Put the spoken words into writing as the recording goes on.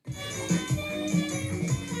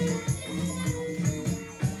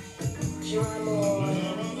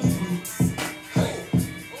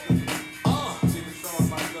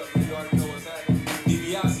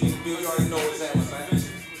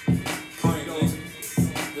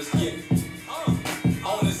Let's get it.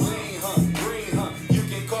 On the scene, green, you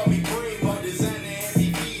can call me green. My designer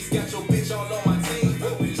MVPs got your bitch all on my team.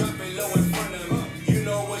 Drop it low in front of me. You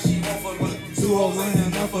know what she want from me. 2 hoes ain't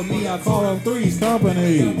enough for me. I call them threes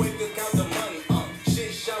company. Wake up, count the money.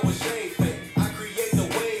 Shit, shower, shave. I create the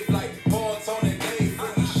wave like Paul, Tony, Dave.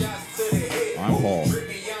 50 shots to the head. I'm Paul.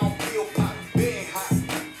 Drippy, I don't feel pop. Been hot.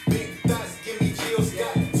 Big thoughts, give me Jill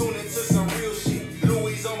Scott. Tune into some real shit.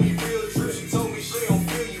 Louis on me real drip. She told me she don't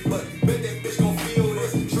feel you, but bet that bitch gon' feel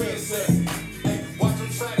this. Trend set. Hey, watch them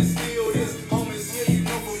try to steal this. Homies here, you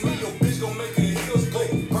know for me, your bitch gon' make her heels go.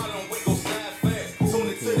 Problem, we gon' slide fast. Tune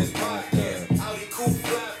into this podcast. Audi coupe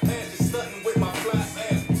fly past. Just stunting with my fly ass.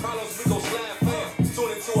 Problems, we gon' slide fast.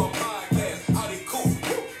 Tune into our podcast. Audi coupe.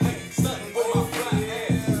 Hey, stunting with my fly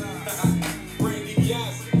ass. Brandy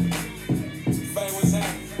Beyonce. Fame was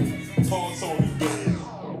happening. Paul Tony.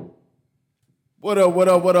 What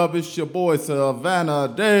up? It's your boy Savannah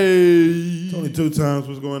Day. Only 2 times.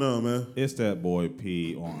 What's going on, man? It's that boy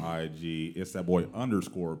P on IG. It's that boy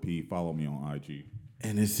 _P. Follow me on IG.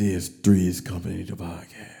 And this is Three's Company, the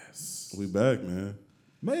podcast. We back, man.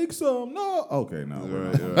 Make some no. Okay, no. All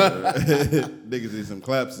right. Niggas need some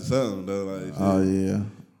claps or something, though. Like, Oh yeah,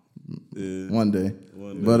 yeah. one day.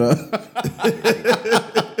 One day. But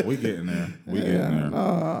We getting there. We getting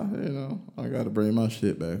there. you know, I got to bring my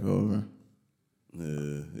shit back over.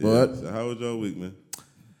 Yeah. But- So how was your week, man?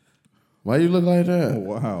 Why you look like Oh, that?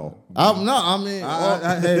 wow.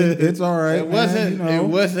 Hey, It's all right. it wasn't. Man, you know. It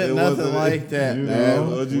wasn't It nothing wasn't- like that, you man. know.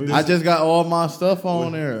 What'd you do? I just got all my stuff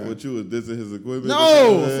on there. What you was dissing his equipment?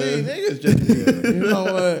 No, or see, something, man? niggas just, you know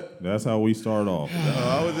what? That's how we start off. No,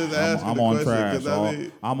 I was just asking I'm the on question, trash. 'cause I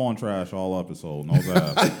mean, I'm on trash all episode. No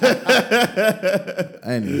zap.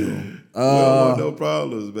 Anywho, we don't want no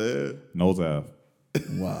problems, man. No zap.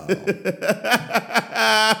 wow.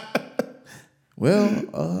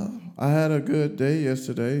 Well, I had a good day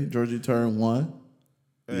yesterday. Georgie turned 1.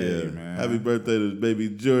 Hey, Yeah, man. Happy birthday to baby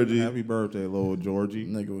Georgie. Happy birthday, little Georgie.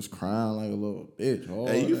 Nigga was crying like a little bitch. all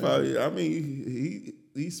Hey, you day. probably, I mean,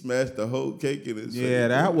 he smashed the whole cake in his Yeah,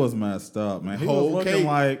 that was messed up, man. He Whole was cake.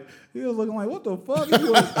 looking like, what the fuck? He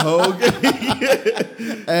was, whole cake.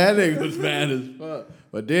 That nigga was mad as fuck.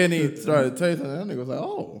 But then he started tasting it. That nigga was like,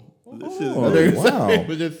 oh. This shit is Oh, That nigga wow. he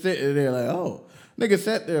was just sitting there like, oh. Nigga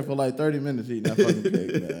sat there for like 30 minutes eating that fucking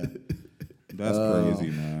cake, man. That's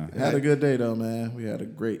crazy, man. Had a good day, though, man. We had a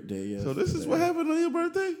great day yesterday. So this is what happened on your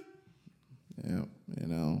birthday? Yeah, you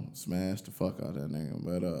know, smashed the fuck out of that nigga.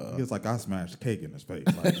 But, He was like, I smashed cake in his face.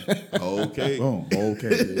 Like, Whole cake. boom,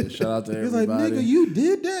 okay. yeah, shout out to He's like, everybody. nigga, you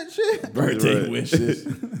did that shit? Birthday Right. wishes.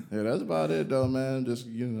 Yeah, that's about it, though, man. Just,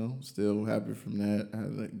 you know, still happy from that.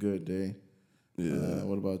 Had a good day. Yeah.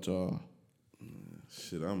 What about y'all?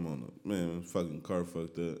 Shit, I'm on a man. Fucking car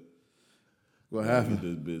fucked up. What Get happened?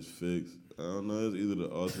 this bitch fixed. I don't know. It's either the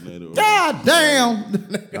alternator or God damn!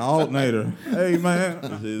 The alternator. Hey, man. it's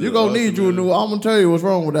either You gonna need you a new. I'm gonna tell you what's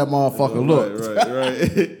wrong with that motherfucker. Look,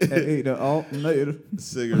 Right. Hey, the alternator.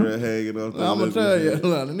 Cigarette hanging off the I'm gonna lip tell and you. shit.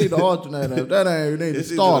 Look, I need the alternator. If that ain't, you need the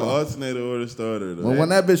It's either the starter. alternator or the starter. Though. But when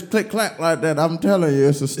that bitch click clack like that, I'm telling you,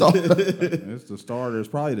 it's a starter. It's the starter. It's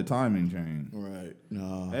probably the timing chain. Right.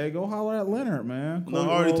 No. Hey, go holler at Leonard, man. No,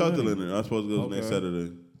 I already talked to Leonard. I'm supposed to go next Okay.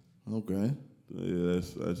 Saturday. Okay. Yeah,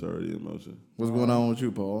 that's already in motion. What's going on with you,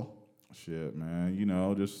 Paul? Shit, man. You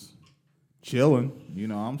know, just chilling. You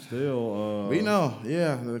know, I'm still. We know.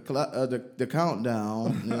 Yeah. The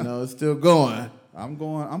countdown. You know, it's still going. I'm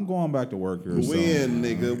going back to work here. soon. Win,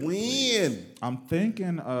 nigga, win. I'm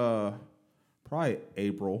thinking probably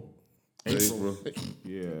April. April.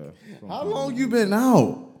 Yeah. How long you been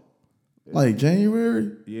out? Like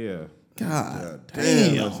January? Yeah. God Damn,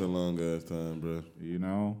 damn. that's a long ass time, bro. You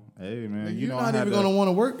know, hey man, you You're know not I had even to- gonna want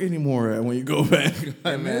to work anymore when you go back.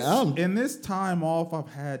 Like, man, in this time off,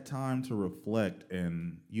 I've had time to reflect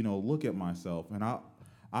and look at myself, and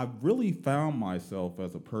I've really found myself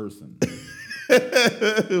as a person.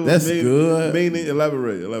 That's good. Meaning,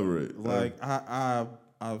 elaborate. Like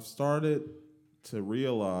I've started to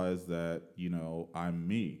realize that I'm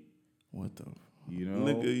me. What the?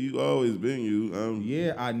 Nigga, you always been you.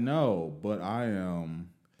 Yeah, I know, but I am.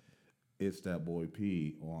 It's that boy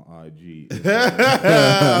P on IG.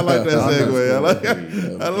 I like that segue.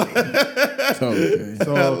 I like Okay.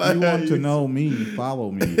 So if you want to know me,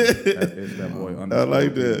 follow me. It's that boy. I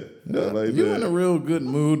like that. I like You in a that. real good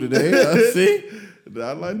mood today. See?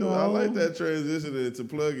 I like that transition into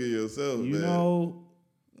plugging yourself, man.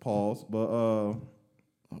 Pause. But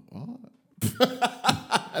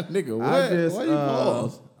Nigga, what? I just Why you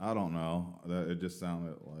pause? I don't know. It just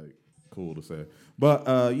sounded like cool to say.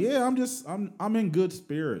 But yeah, I'm in good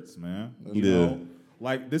spirits, man. You Yeah. know,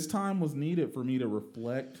 like this time was needed for me to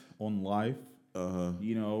reflect on life.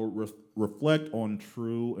 You know, reflect on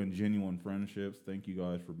true and genuine friendships. Thank you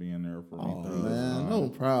guys for being there for me. Oh man, no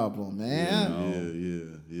problem,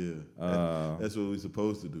 man. Yeah. That's what we're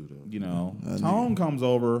supposed to do, though. You know, Tone comes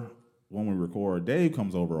over when we record. Dave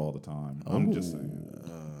comes over all the time. I'm just saying.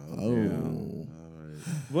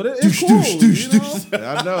 But it's cool. You know?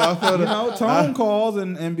 I know. I felt you know, Tone calls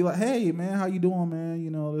and be like, "Hey, man, how you doing, man? You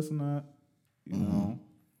know, this and that." You know,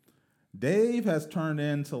 Dave has turned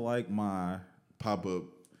into like my pop-up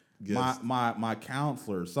guest. My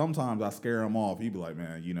counselor. Sometimes I scare him off. He'd be like,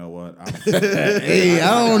 "Man, you know what? Hey,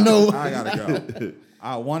 I don't know. I gotta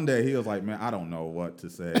go." One day he was like, "Man, I don't know what to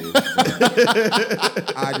say.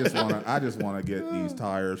 I just wanna get these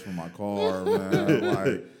tires for my car, man.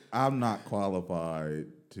 Like, I'm not qualified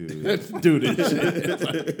to do this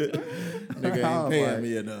shit." Nigga ain't paying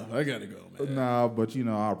me enough. I gotta go, man. Nah, but you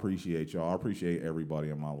know, I appreciate y'all. I appreciate everybody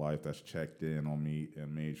in my life that's checked in on me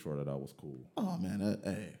and made sure that I was cool. Oh man,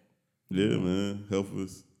 hey. Yeah, man. Health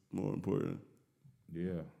is more important.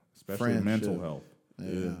 Yeah, especially mental health.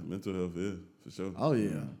 Yeah, mental health, for sure. Oh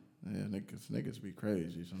yeah. Yeah, niggas be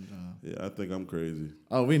crazy sometimes. Yeah, I think I'm crazy.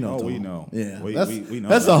 Oh, we know. Oh, we know. Yeah, we know.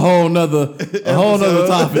 That's a whole nother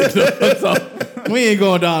topic. So we ain't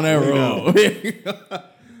going down that road.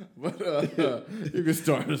 But you can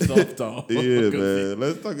start us off, though. Yeah, man.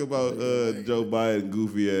 Let's talk about Joe Biden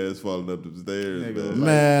goofy ass falling up the stairs, man.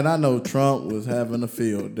 Man, I know Trump was having a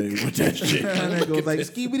field day with that shit. That nigga was like,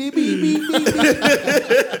 skibidi beep beep beep.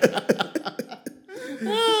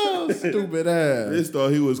 Oh, stupid ass. Bitch thought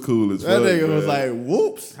he was cool as fuck. That nigga man. was like,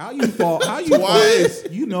 whoops. How you fall? How you Twice.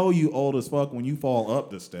 fall? You know you old as fuck when you fall up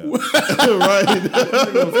the steps. right.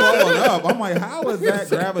 Nigga was falling up. I'm like, how is that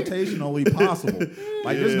gravitationally possible?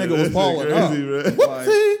 Like this nigga was falling crazy, up.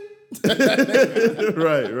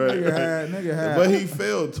 Right. right. Nigga had. But he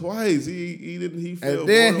failed twice. He failed. And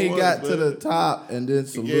then more he than got once, to man. the top and then He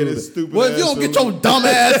saluted. gave his stupid Well, ass you don't get salute. your dumb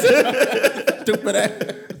ass. Stupid ass.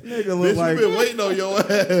 Nigga Bitch, look like we been waiting on your ass.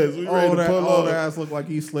 We ready to pull old up. ass looked like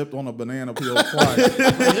he slipped on a banana peel twice.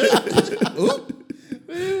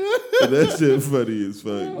 That shit funny as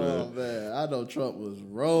fuck, Oh man. man, I know Trump was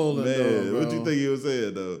rolling. Man, though, what bro. you think he was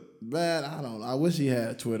saying though? Man, I don't know. I wish he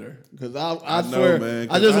had Twitter because I know, swear man,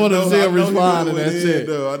 'cause I just I wanted know- to see I him know he respond to would've that went shit. in,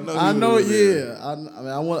 though. I know he I know, would've went in.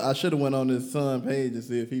 yeah. I should have went on his son page and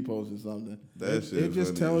see if he posted something. That shit. It just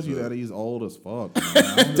funny tells as you fuck. that he's old as fuck. Man. I'm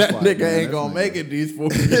just That like, nigga man, ain't this gonna nigga- make it these 4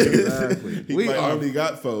 years. Exactly. He We might are- only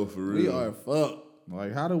got 4 for real. We are fucked.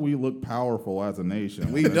 Like, how do we look powerful as a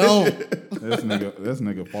nation? We don't. This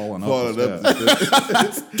nigga falling falling up up the steps.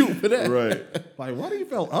 the steps. Stupid ass. Right. Like, what do you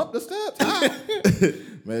fell up the steps? How?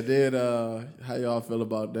 Man, then how y'all feel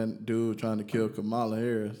about that dude trying to kill Kamala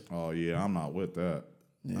Harris? Oh yeah, I'm not with that.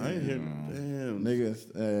 I ain't hear. Damn.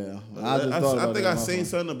 Niggas, I just thought I about think that I seen motherfucker.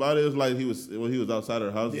 something about it. It was like he was outside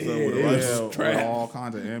her house or something with a Yeah. rifle. With all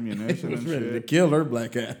kinds of ammunition and Ready to shit. kill her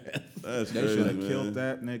black ass. That's They crazy, should have man. killed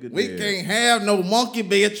that nigga. We dead. can't have no monkey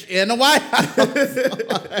bitch in the White House.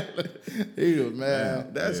 He was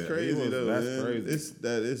mad. That's Yeah, crazy he was- though. that's man. crazy.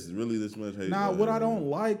 It's really this much hate. Nah, out what here, I don't man.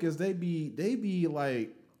 like is they be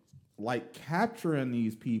like capturing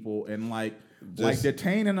these people and like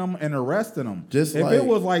detaining them and arresting them. Just if like- it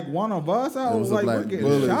was like one of us, I It was was like, like we're getting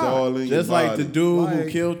bullets shot. all in Just your like body. the dude who Like-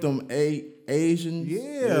 killed them 8 Asians.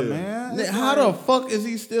 Yeah, man. It's How like- the fuck is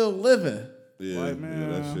he still living? Yeah, Like, yeah,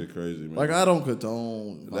 man. that shit crazy, man. Like, I don't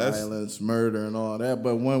condone violence, murder, and all that,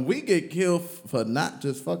 but when we get killed for not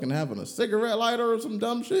just fucking having a cigarette lighter or some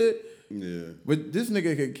dumb shit, yeah, but this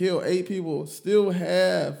nigga could kill 8 people, still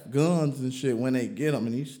have guns and shit when they get him,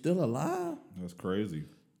 and he's still alive? That's crazy.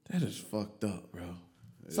 That is fucked up, bro.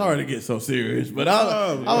 Sorry to get so serious, but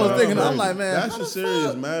I was thinking, I'm like, man, that's how a the serious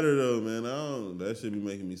fuck? matter though, man. That should be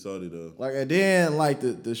making me salty though. Like, and then, like,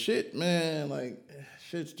 the shit, man, like,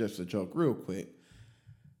 shit's just a joke. Real quick.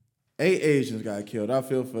 8 Asians got killed. I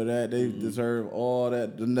feel for that. They deserve all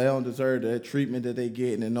that. They don't deserve that treatment that they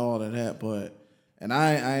getting and all of that. But, and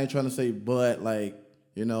I ain't trying to say but, like,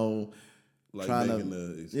 you know, Like trying making to,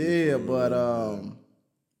 the excuse yeah, for it, but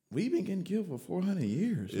we've been getting killed for 400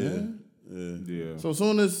 years, man. Yeah. So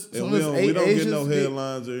soon as And we don't 8 get Asians no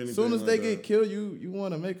headlines or anything. as soon as like they that. get killed, you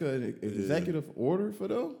want to make an executive order for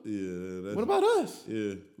them? Yeah, that's, What about us?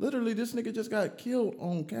 Yeah, Literally, this nigga just got killed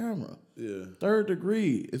on camera. yeah, 3rd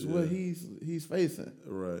degree is what he's facing.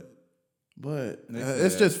 right. But They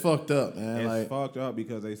it's said- just fucked up, man. It's Like, fucked up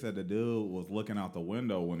because they said the dude was looking out the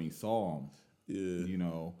window when he saw him. Yeah, You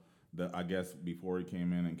know, I guess before he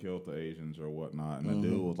came in and killed the Asians or whatnot, and the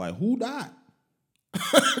dude was like, "Who died?" what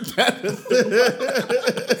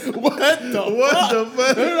the what the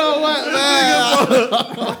fuck? You know what, man?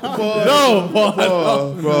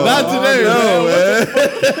 bro. Not today, man.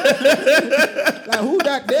 Like, who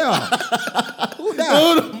that there? Who that? Who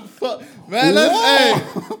the fuck? Man, let's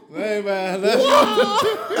hey man, let's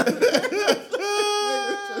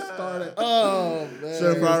started. Oh man.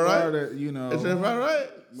 Sure, right? You know. Is that right?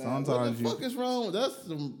 Man, Sometimes what the fuck is wrong? That's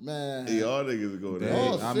some man. Y'all niggas go there.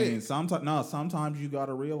 Oh, I shit. mean, sometimes you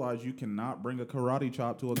gotta realize you cannot bring a karate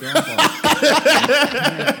chop to a gunfight.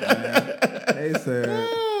 They said,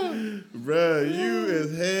 Bruh, you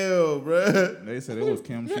as hell, bruh. it was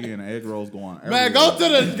kimchi and egg rolls going everywhere. Man, go to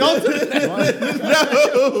the No,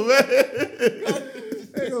 man.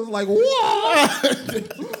 It was like, what?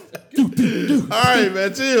 All right,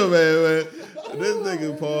 man, chill, man. This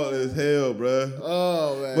nigga Paul is hell, bruh.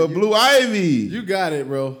 Oh man. But Blue Ivy. You got it,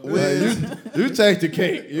 bro. You take the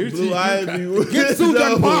cake. Blue Ivy. Get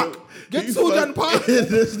Sujan Park. Get Sujan Park.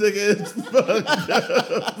 This nigga is fucked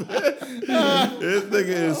up, man. This nigga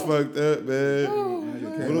is fucked up, man.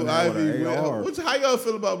 Blue Ivy. How y'all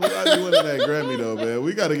feel about Blue Ivy winning that Grammy, though, man?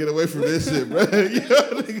 We got to get away from this shit, bro. Y'all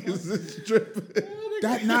niggas is tripping.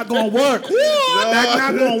 That not gonna work. That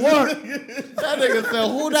not gonna work. That nigga said,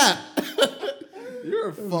 who that?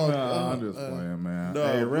 You're fucked I'm just playing, man. No,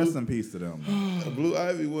 hey, rest in peace to them. Blue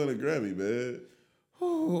Ivy won a Grammy, man.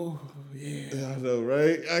 Oh, yeah. I know,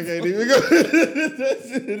 right? I can't even go.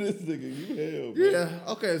 This nigga, you hell, bro.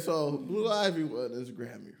 Yeah. Okay, so Blue Ivy won this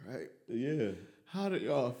Grammy, right? Yeah. How do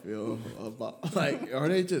y'all feel about, like, are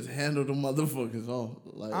they just handle the motherfuckers on?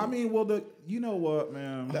 Like, I mean, well, you know what,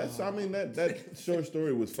 man? That short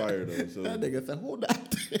story was fire, though. So. that nigga said, who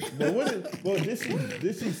that? But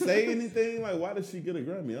did she say anything? Like, why did she get a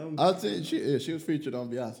Grammy? I'll tell you, she was featured on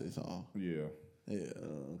Beyonce's song. Yeah. Yeah.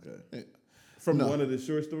 Oh, okay. Yeah. From one of the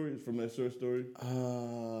short stories? From that short story?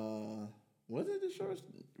 Was it the short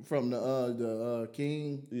from the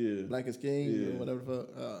King? Yeah. Black is King Yeah. or whatever the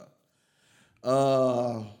fuck.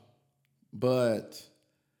 But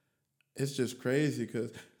it's just crazy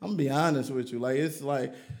because I'm gonna be honest with you. Like, it's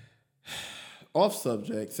like off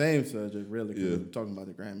subject, same subject, really. Because we're talking about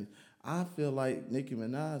the Grammys. I feel like Nicki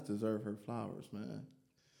Minaj deserves her flowers, man.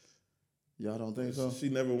 Y'all don't think so? She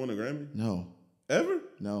never won a Grammy? No. Ever?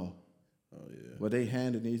 No. Oh, yeah. But they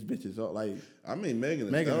handing these bitches up like I mean, Megan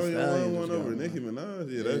Thee Megan Thee Stallion Stallion won just over got Nicki one.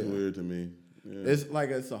 Minaj? Yeah, that's weird to me. Yeah.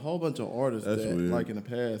 it's a whole bunch of artists That's that weird. like in the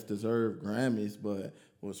past deserved Grammys, but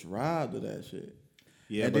was robbed of that shit.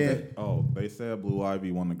 Yeah, And but then- they said Blue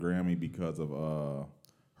Ivy won the Grammy because of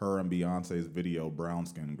her and Beyonce's video "Brown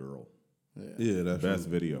Skin Girl." Yeah, that's Best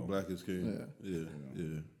true. video. Black is King. Yeah.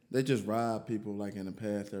 They just robbed people like in the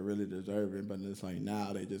past that really deserve it, but it's like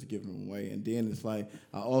now they just giving them away. And then it's like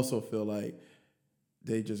I also feel like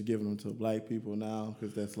they just giving them to black people now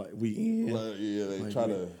because that's like we in. Well, yeah, they Like, try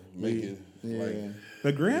to make it Yeah. like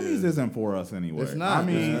The Grammys isn't for us anyway. It's not. I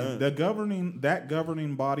mean, It's not. that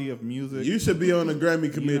governing body of music. you should be on the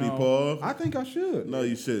Grammy committee, know, Paul. I think I should. No,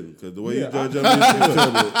 you shouldn't, because the way Yeah, you judge your music is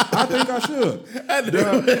terrible. I think I should.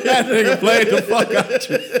 That nigga played the fuck out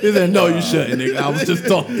you. He said, "No, you shouldn't, nigga. I was just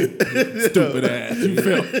talking, stupid ass. You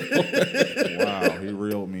feel?" Wow, he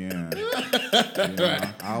reeled me in. You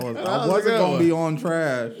know, I was a wasn't good gonna one. be on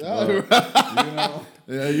trash. But, you know.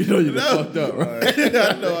 Yeah, you know you done fucked up, right?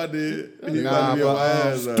 I know I did. You Nah, gotta be on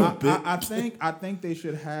my but, ass now. I think they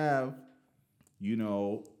should have, you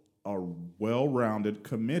know, a well-rounded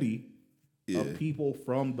committee of people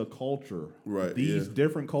from the culture, Right, These yeah.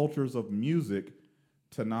 different cultures of music,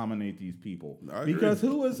 to nominate these people. I agree. Because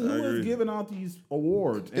who is agree. giving out these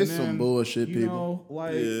awards? And It's some bullshit you people. know,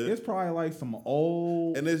 like Yeah. it's probably like some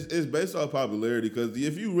old. And it's based off popularity, because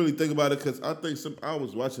if you really think about it, because I think I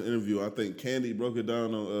was watching an interview, I think Candy broke it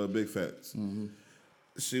down on Big Facts. Mm-hmm.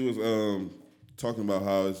 She was talking about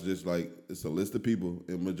how it's just like, it's a list of people,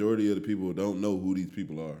 and majority of the people don't know who these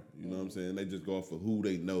people are. You know what I'm saying? They just go off of who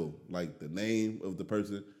they know, like the name of the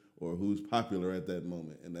person or who's popular at that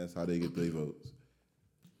moment, and that's how they get their votes.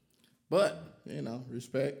 But, you know,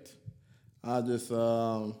 respect. I just,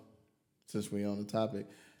 since we on the topic,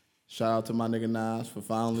 shout out to my nigga Nas for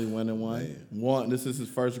finally winning one. This is his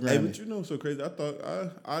first Grammy. Hey, but you know what's so crazy? I thought,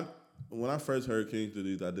 I when I first heard King to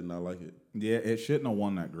these, I did not like it. Yeah, it shouldn't have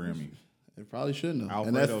won that Grammy. It probably shouldn't have.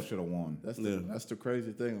 Alfredo should have won. That's the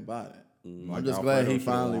crazy thing about it. Like I'm just Alfredo glad he shoulda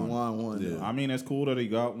finally won one. Yeah. though. I mean, it's cool that he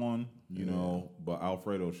got one, you know, but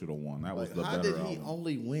Alfredo should have won. That was Like, the how better did he album.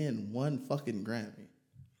 only win one fucking Grammy?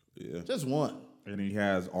 Yeah. Just one. And he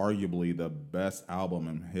has arguably the best album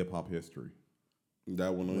in hip hop history.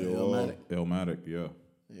 That one on your wall. Illmatic. Illmatic, yeah.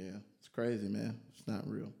 Yeah, it's crazy, man. It's not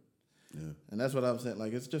real. And that's what I'm saying.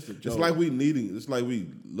 Like, it's just a joke. It's like we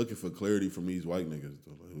looking for clarity from these white niggas.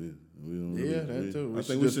 Though. Like we don't really, that too. I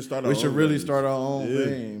think we should start. We should really start our own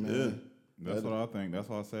thing, man. Yeah. That's what I think. That's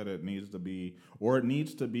why I said it needs to be, or it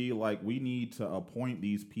needs to be like we need to appoint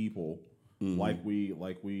these people, like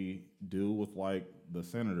we do with like the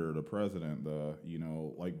senator, the president,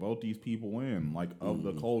 like vote these people in, like of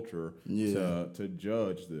the culture to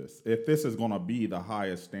judge this. If this is gonna be the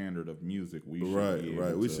highest standard of music, we should be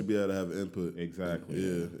able We to, should be able to have input. Exactly.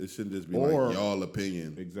 Yeah, it shouldn't just be like y'all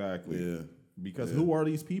opinion. Exactly. Yeah. Because who are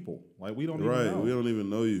these people? Like we don't even know. We don't even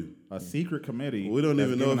know you. A secret committee. We don't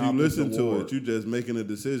even know if you listen to award. it. You just making a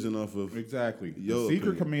decision off of Exactly. your The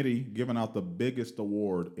secret opinion. committee giving out the biggest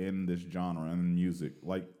award in this genre and music.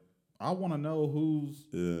 Like, I want to know who's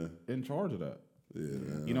in charge of that.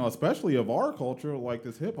 Yeah, Especially of our culture, like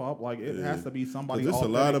this hip hop. Like, it has to be somebody. There's a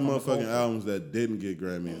lot of authentic from the motherfucking culture. albums that didn't get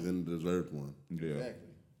Grammys and deserved one. Yeah. Exactly.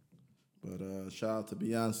 But shout out to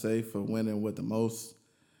Beyonce for winning with the most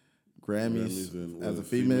Grammys and as a with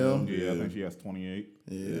female. Yeah, I think she has 28.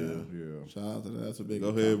 Yeah. Yeah. Shout out to that. That's a big Go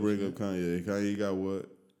ahead, bring up Kanye. Kanye got what?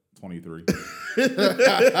 23.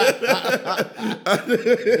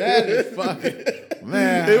 That is fucking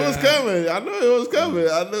man. It was coming. I knew it was coming.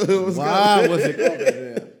 Why was it coming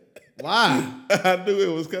then? Why? I knew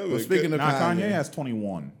it was coming. Well, speaking of Now, Kanye, Kanye has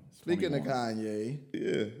 21. speaking of 21. Kanye,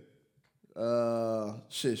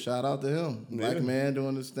 yeah. shout out to him. Black man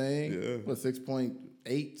doing this thing. Yeah. What, 6.8,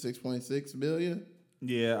 6.6 billion?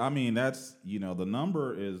 Yeah, I mean, that's, the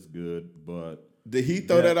number is good, but Did he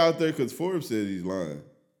throw that out there because Forbes said he's lying?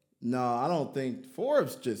 No, I don't think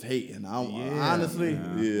Forbes just hating. Honestly,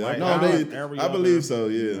 Yeah, Like, I believe so.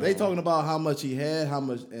 Yeah, they talking about how much he had, how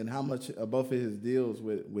much above his deals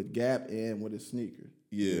with Gap and with his sneakers.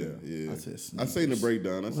 yeah. I said I seen the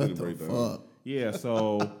breakdown. What the fuck? yeah,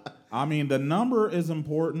 so, I mean, the number is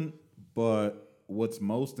important, but what's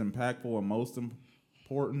most impactful and most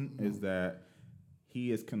important is that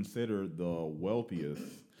he is considered the wealthiest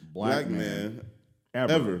black man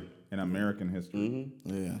ever in American history.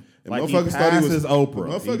 Yeah, And Like, he motherfuckers thought he passes was Oprah.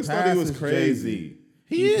 Motherfuckers thought he was passes crazy. Jay-Z.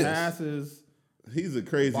 He is. passes He's a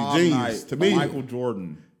crazy Bob genius Knight, to me. Michael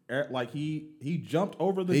Jordan. Like, he jumped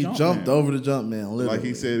over the he jump. jumped man. over the jump man. Literally. Like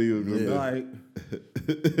he said he was gonna do.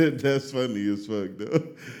 Like, That's funny as fuck though.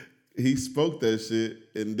 He spoke that shit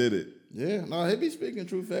and did it. Yeah, no, he be speaking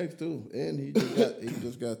true facts too, and he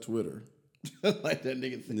just got Twitter. Like that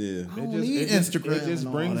nigga said. Yeah. I don't need Instagram. It just and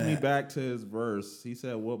all brings me that. back to his verse. He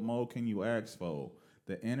said, "What more can you ask for?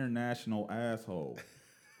 The international asshole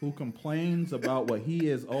who complains about what he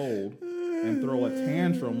is old and throw a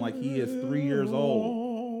tantrum like he is 3 years old.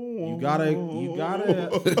 You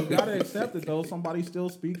gotta accept it though. Somebody still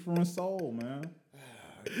speaks from his soul, man.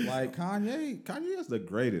 Like Kanye is the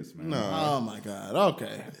greatest, man. No. Oh my God.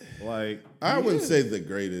 Okay. Like, I wouldn't say the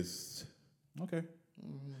greatest. okay,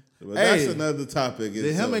 But Hey, that's another topic.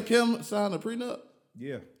 Did him and Kim sign a prenup?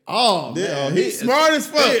 yeah. Oh Yeah, man, he's smart as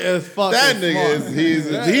fuck. He is fucking that nigga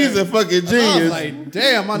smart. he's a fucking I was genius. like,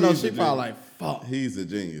 damn, I know He's she a probably like, fuck. He's a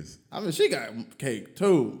genius. I mean, she got cake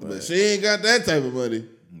too. But she ain't got that type of money.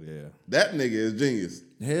 Yeah. That nigga is genius.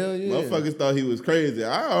 Hell yeah. Motherfuckers thought he was crazy.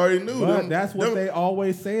 I already knew But them. that's what them- they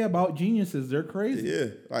always say about geniuses. They're crazy. Yeah,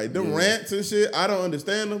 like them rants and shit. I don't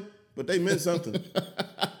understand them, but they meant something.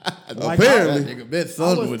 Like, Apparently, That nigga bet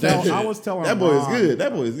something with that shit. I was telling that boy is Ron, good.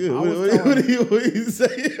 That boy is good. I What, was what, telling- what do you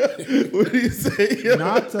say? What do you say?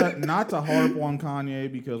 not to harp on Kanye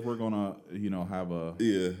because we're gonna have a.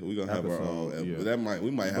 Yeah, we're gonna have our Episode, own. yeah.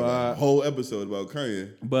 We might have a But- whole episode about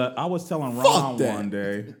Kanye. But I was telling Ron that. one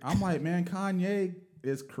day, I'm like, man, Kanye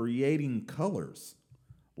is creating colors,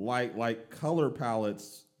 like color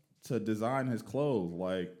palettes to design his clothes,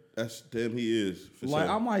 like. That's damn he is. For Like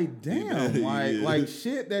sure. I'm like, damn, He like is. like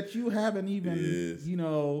shit that you haven't even is. He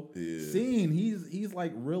is. seen. He's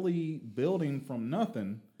like really building from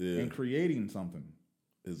nothing Yeah. and creating something.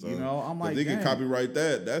 It's, I'm if like, they can damn. copyright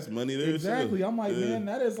that. That's money there. Exactly. too. I'm like, Yeah. man,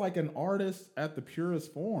 that is like an artist at the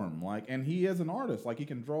purest form. Like, and he is an artist. Like he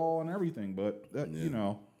can draw and everything. But that,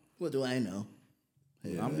 What do I know?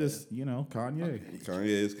 I'm just Kanye. Kanye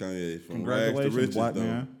is Kanye. From rags to Congratulations, riches, black though.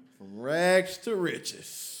 man. From rags to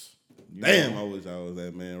riches. You Damn, know, I wish I was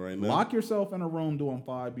that man right now. lock yourself in a room doing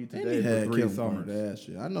 5 beats a And day he for had 3 Kim summers.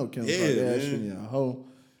 Kardashian. I know Kim Yeah, Kardashian, man. a hoe,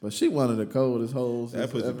 but she one of the coldest hoes.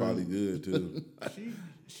 That pussy ever. probably good too.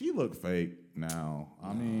 She look fake now.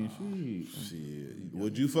 I mean, Shit.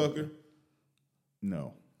 Would you fuck her?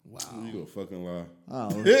 no. You gonna fucking lie.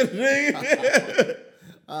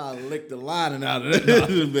 I licked the lining out of that.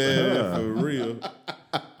 Man, for real.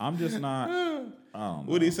 I'm just not. I don't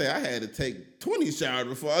know. What did he say? I had to take 20 showers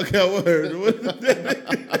before I got with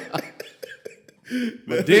her.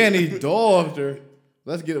 But then he dogged her.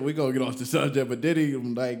 Let's get it. We gonna get off the subject, but then he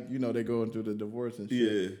like they go into the divorce and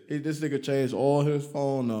shit. Yeah. This nigga changed all his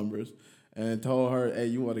phone numbers and told her, "Hey,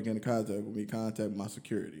 you want to get in contact with me? Contact my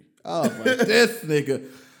security." I was like, "This nigga."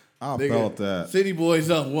 I felt that. City Boys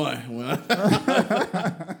up one.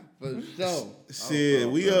 For sure. Shit,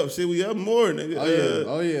 we up. Shit, we up more, nigga.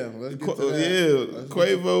 Oh yeah. Let's get to that.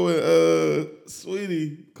 Quavo and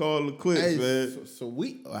Sweetie called the quits, Hey, man.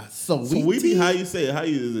 Sweetie. Sweetie, how you say it? How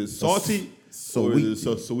you is it salty? Or is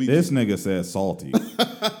it sweet? This nigga said salty.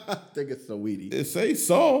 I think it's Sweetie. It say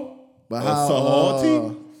salt. But how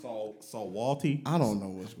salty? Salty. I don't know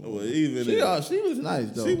what's going on. Well, even She was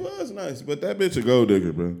nice though. she was nice, but that bitch a gold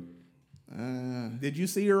digger, bro. Did you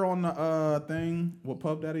see her on the thing with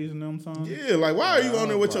Puff Daddy's and them songs? Yeah, like why are you on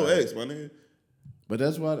there with your ex, my nigga? But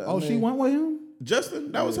that's why. She went with him?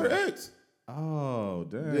 Justin, that was her ex. Oh,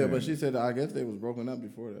 damn. Yeah, but she said I guess they was broken up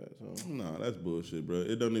before that. So Nah, that's bullshit, bro.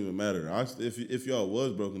 It don't even matter. If y'all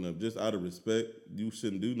was broken up, just out of respect, you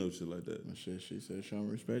shouldn't do no shit like that. shit, she said she don't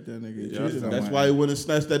respect that nigga. Justin That's went- why he went and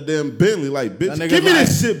snatched that damn Bentley. Like, bitch, That nigga give me like,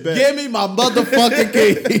 this shit back. Give me my motherfucking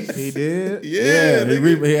keys. He did? Yeah,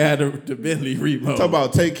 nigga. he had the Bentley remote. Talk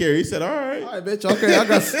about take care. He said, all right. All right, bitch. Okay, I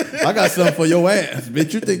got something for your ass,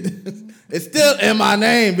 bitch. You think it's still in my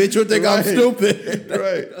name, bitch? You think I'm Right. stupid?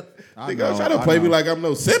 Right. I Nigga, know, try to I play me know. like I'm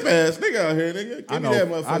no sip ass nigga out here, nigga. Give me that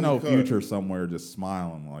motherfucker. I know car. Future somewhere just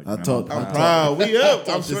smiling like, I man, told- I'm I'm proud. proud. We up.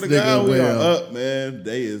 I'm This sure to nigga God we are well. up, man.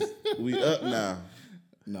 We up now.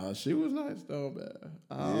 No, she was nice though, man.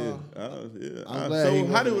 Yeah. I'm glad So he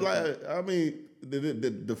how do wasn't- like? I mean,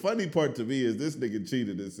 the funny part to me is this nigga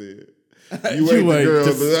cheated and said, You "You ain't the ain't girl,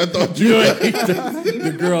 just- but I thought you." You ain't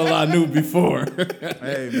the girl I knew before.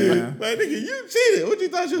 Hey, man. Man, nigga, you cheated. What you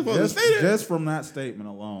thought you was supposed Just, to say that? just from that statement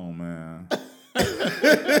alone, man.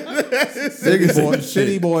 Nigga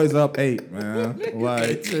City Boys up 8, man.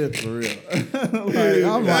 Like, shit for real. like I'm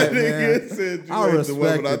That like, nigga man, said you I ain't the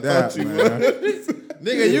woman I respected thought that, you man.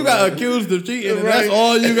 Nigga, you got accused of cheating, and that's Right.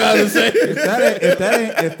 all you gotta say.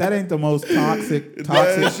 If that ain't the most toxic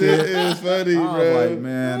That shit shit, is funny, I was bro. like,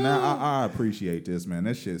 man, I appreciate this, man.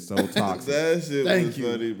 This shit's so toxic. That shit Thank was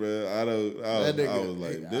you. funny, bro. I was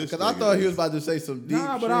like, this. Because I thought he was about to say some deep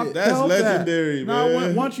Nah, but shit. I That's felt legendary, that. Nah,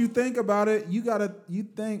 man. once you think about it, you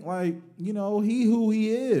think like, he who he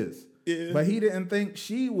is. Yeah. But he didn't think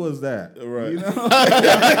she was that. Right. You know?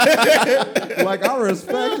 Like, I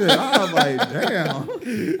respect it. I was like, damn. I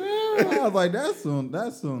was like, that's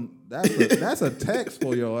a text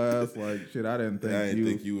for your ass. Like, shit, I didn't think I didn't you.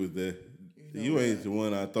 think you was there. You ain't the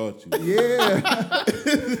one I thought you was. Yeah.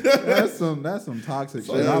 that's some toxic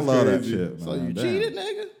shit. I that's love that crazy. shit, man. So you Damn. cheated,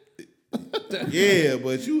 nigga? Yeah,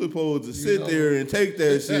 but you was supposed to sit there and take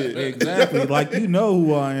that shit. Exactly. Like, you know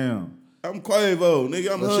who I am. I'm Quavo,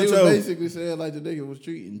 nigga. I'm But she was Huncho. basically saying like the nigga was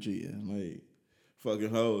cheating. Like,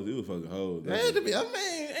 Fucking hoes. He was fucking hoes. it had to be. I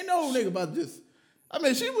mean, ain't no nigga about just. I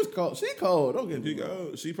mean, she was cold. She cold. Don't get me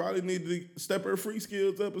wrong. She probably needed to step her free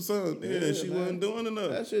skills up or something. Yeah, she man. wasn't doing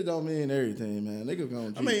enough. That shit don't mean everything, man. Niggas gonna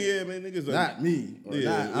cheat. I mean, yeah, man, niggas are Not me. Or Yeah,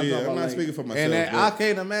 not, yeah, talking I'm about, not speaking for myself, And that, but- I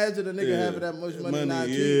can't imagine a nigga Yeah. having that much money not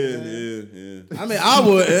cheating. man. Yeah. I mean, I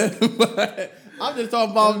wouldn't, but I'm just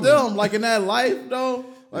talking about them. Like in that life, though,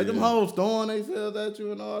 like them hoes throwing themselves at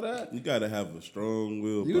you and all that. You gotta have a strong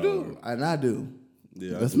will. You do, and I do.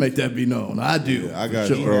 Yeah, Let's make that be known. I do. Yeah, I got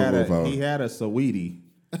For you. sure. He had a sweetie.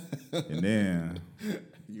 And then,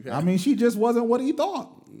 I mean, she just wasn't what he thought.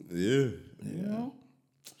 Yeah. You know?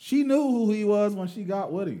 She knew who he was when she got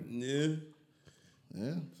with him. Yeah.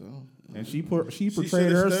 Yeah. So And she portrayed should've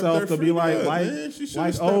stepped herself her to be free like, up, man. She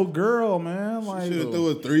should've stepped- old girl, man. Like, Should have threw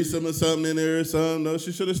a threesome or something in there or something. No,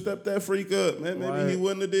 she should have stepped that freak up, man. Maybe Right. he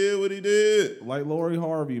wouldn't have did what he did. like Lori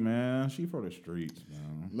Harvey, man. She for the streets,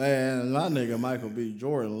 man. man, my nigga Michael B.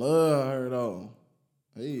 Jordan love her though.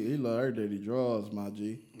 He love her dirty draws, my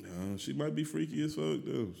G. She might be freaky as fuck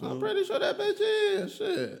though. So. I'm pretty sure that bitch is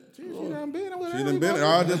shit. She done been with She done been.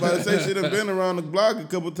 I was just about to say she done been around the block a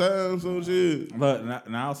couple times. So shit. But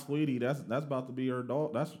now, Sweetie, that's about to be her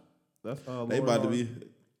dog. That's They Lori about to Harvey. be.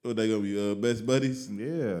 What they gonna be? Best buddies.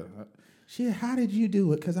 Yeah. Shit, how did you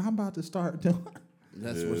do it? Because I'm about to start doing.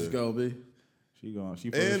 That's what it's gonna be. She for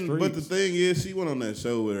the And streets. but the thing is, she went on that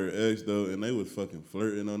show with her ex though, and they was fucking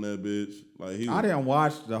flirting on that bitch. Like he. I didn't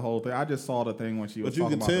watch the whole thing. I just saw the thing when she was But you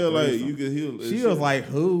talking could about tell, the like threesome. you could hear. She was like,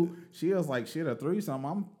 who? She was like, shit, a threesome.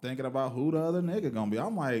 I'm thinking about who the other nigga gonna be.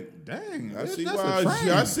 I'm like, dang, I bitch, see that's why. a train.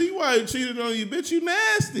 I see why he cheated on you, bitch. You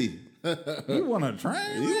nasty. You want a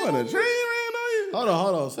train? You want a train ran on you?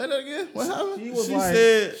 Hold on. Say that again. What happened? She was She like,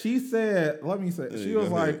 said- she said, let me say, she go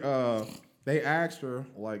was ahead. like, they asked her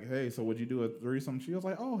like, "Hey, so would you do a threesome?" She was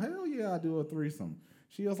like, "Oh hell yeah, I do a threesome."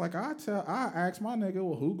 She was like, I asked my nigga,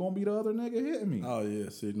 well, who gonna be the other nigga hitting me? Oh yeah,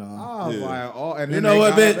 see, no. I was Yeah. like, oh, and You then know they what,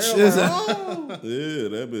 got it, bitch? they were It's like, a- oh. Yeah,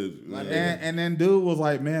 that bitch. Yeah. And then dude was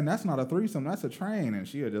like, man, that's not a threesome, that's a train. And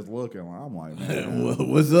she was just looking. I'm like, man.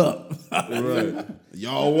 What's up? Right.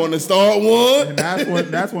 Y'all want to start one? And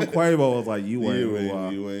that's when Quavo was like, you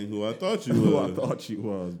ain't You ain't who I thought you who I was. thought you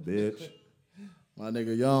was, bitch. My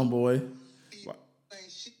nigga, young boy.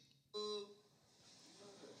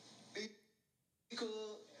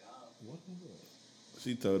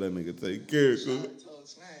 She told that nigga take care. Cuz.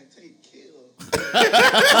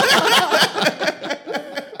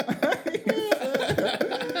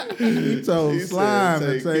 He told He Slime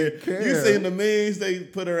said, to take care. You seen the memes? They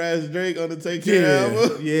put her ass Drake on the Take Care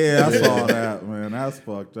album. Yeah, I saw that, man. That's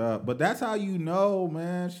fucked up. But that's how you know,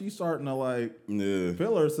 man. She's starting to like Yeah.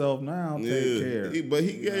 feel herself now. Take care. But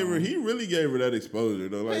he gave her. He really gave her that exposure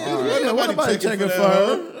though. Like, Yeah, wasn't nobody checking for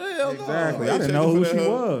her. Hell no. Exactly. They I didn't know who checking she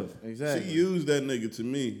for that was. Exactly. She used that nigga to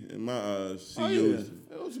me in my eyes. She used him.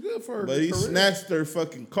 It was good for her. But he career. snatched her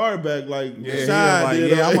fucking car back like Yeah, he was Shine like,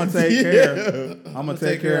 did. yeah, I'm gonna take care. Yeah. I'm gonna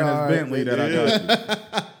take care all of right, this Bentley that I got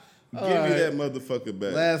you. Give me that motherfucker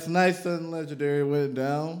back. Last night, Southern Legendary went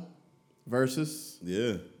down versus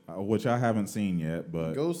Yeah. Which I haven't seen yet,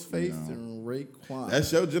 but Ghostface and Raekwon.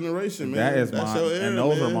 That's your generation, man. that is That's my your era, and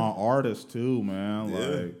those man. are my artists too, man. Yeah.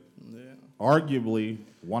 Like arguably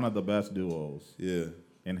one of the best duos Yeah.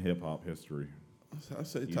 in hip hop history. I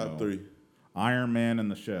say You top know. 3. Iron Man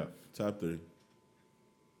and the Chef. Top 3.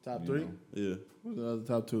 top three. know. Yeah. Who's the other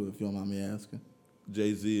top two, if you don't mind me asking?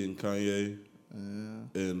 Jay-Z and Kanye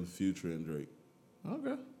Yeah. and Future and Drake.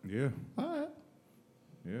 Okay. Yeah, All right.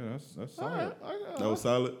 yeah, that's All solid. right. That was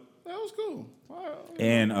solid. That was cool. All right.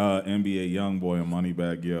 And NBA YoungBoy and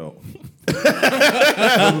Moneybagg Yo.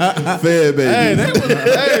 Fair, baby. Hey,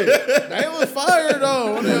 they was fire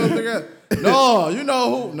though. What the hell they got? No, you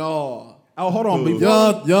know who? No. Oh, hold on, before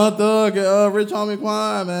Young Thug and Rich Homie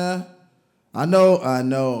Quan, man. I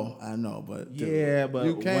know, but yeah, but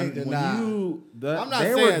you can't deny. I'm I'm not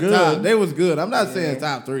they saying were good. top. They was good. I'm not saying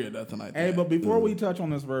top 3 or nothing like that. Hey, but before we touch on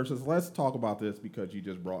this versus, let's talk about this because you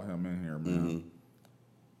just brought him in here, man.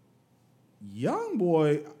 Young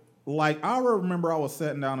boy, like I remember I was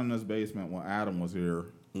sitting down in this basement when Adam was here.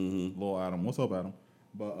 Little Adam, what's up, Adam?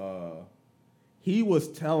 But he was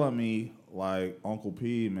telling me like, Uncle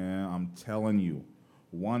P, man, I'm telling you,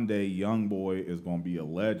 one day Young Boy is gonna be a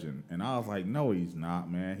legend. And I was like, no, he's not,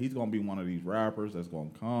 man. He's gonna be one of these rappers that's gonna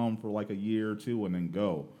come for like a year or two and then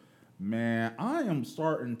go. Man, I am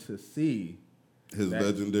starting to see His that-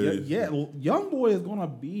 legendary. Yeah, Young Boy is gonna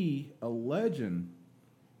be a legend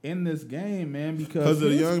in this game, man, because of the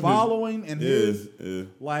his young following and his yeah.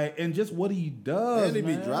 like and just what he does. And he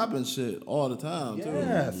be man. dropping shit all the time too.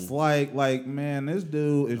 Yes, like man, this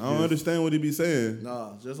dude is. I don't just, understand what he be saying.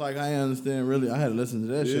 No, just like I understand. Really, I had to listen to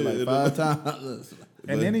that shit Yeah, like it 5 times.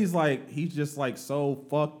 And then he's just like so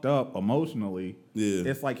fucked up emotionally. Yeah.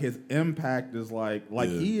 It's like his impact is like Yeah.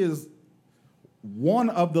 he is one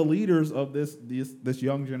of the leaders of this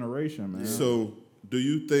young generation, man. So, do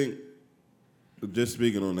you think? Just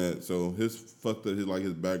speaking on that, so his fucked up,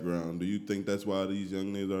 his background. Do you think that's why these young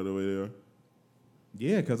niggas are the way they are?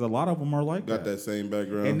 Yeah, because a lot of them are like Got that same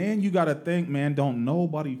background. And then you got to think, man, don't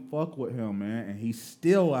nobody fuck with him, man. And he's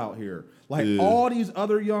still out here. Like Yeah. all these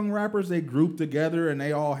other young rappers, they group together and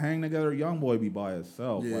they all hang together. Young Boy be by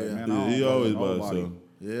himself. Like, Yeah. man, Yeah, I don't he fuck with always by nobody. himself.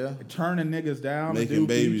 Yeah. Turning niggas down, Making to do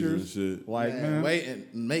babies features. and shit. Like, man, waiting,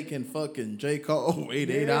 making fucking J. Cole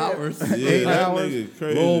wait 8 Yeah. hours. Yeah, 8 that hours. nigga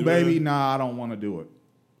crazy, Little baby, man. nah, I don't want to do it.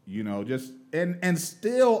 You know, just and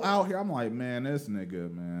still out here. I'm like, man, this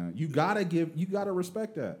nigga, man, you gotta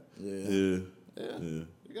respect that. Yeah. You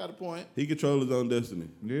got a point. He control his own destiny.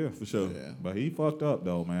 Yeah, For sure. Yeah. But he fucked up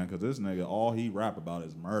though, man, because this nigga, all he rap about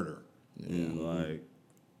is murder. Yeah, like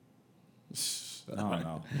I don't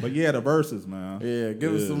know. But yeah, the verses, man. Yeah,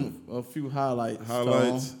 give us Yeah. a few highlights.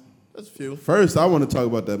 Highlights. Stone. That's a few. First, I want to talk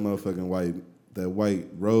about that motherfucking white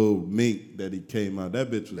robe mink that he came out. That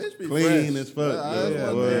bitch was Bitch be clean fresh. as fuck. Yeah,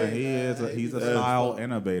 Yeah, boy. man, he's a That's style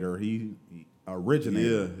innovator. He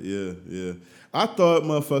originated. Yeah. I thought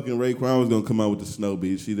motherfucking Raekwon was gonna come out with the Snow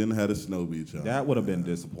Beach. He didn't have the Snow Beach on. That would have been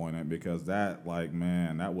disappointing because that, like,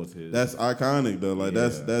 man, that was his. That's iconic though. Like Yeah.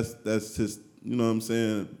 that's his. You know what I'm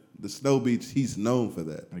saying? The Snow Beach. He's known for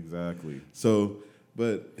that. exactly. So,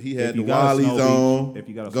 but he had If the you got a Wally's Snow Beach- on. if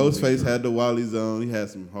you got a Snow Ghostface Beach, had the Wally's on. He had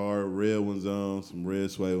some hard red ones on, some red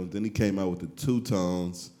suede ones. Then he came out with the two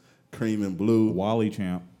tones, cream and blue. Wally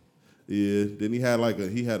Champ. Yeah. Then he had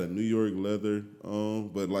a New York leather on,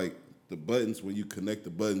 but like the buttons, when you connect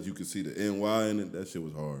the buttons, you can see the NY in it. That shit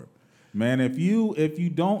was hard. Man, if you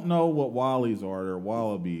don't know what Wallies are, they're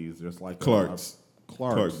wallabies. Just like Clark's.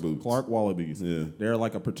 Clark boots. Clark Wallabies. Yeah. They're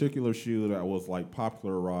like a particular shoe that was like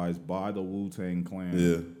popularized by the Wu-Tang Clan.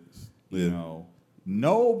 Yeah. Yeah. You know,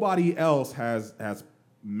 nobody else has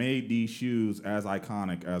made these shoes as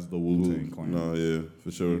iconic as the Wu-Tang Clan. No, yeah,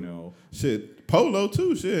 for sure. You know, Shit, Polo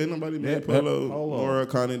too. Shit, ain't nobody made Yeah, Polo Polo. more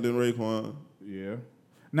iconic than Raekwon. yeah.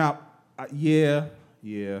 Now, yeah.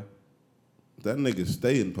 That nigga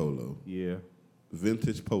stay in Polo. Yeah.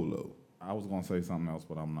 Vintage Polo. I was gonna say something else,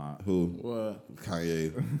 but I'm not. Who? What?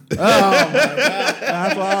 Kanye.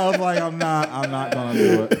 That's why I was like, I'm not gonna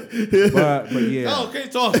do it. But yeah. Oh,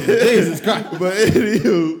 keep talking. Jesus Christ. But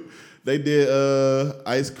anywho, they did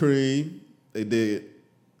Ice Cream. They did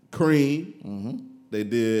Cream. Mm-hmm. They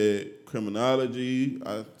did Criminology.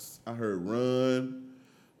 I heard Run.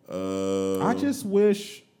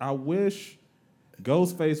 I wish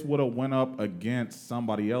Ghostface would have went up against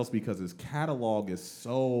somebody else because his catalog is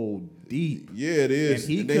so deep. Yeah, it is.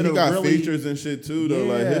 And he And then he coulda got really- features and shit too, though.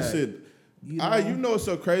 Like his Yeah. shit. You You know what's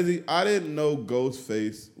so crazy? I didn't know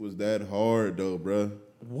Ghostface was that hard though, bruh.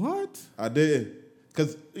 What? I did.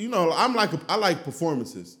 Cause you know, I like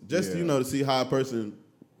performances. Just Yeah. to see how a person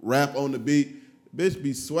rap on the beat. Bitch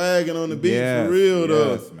be swagging on the beat Yes, for real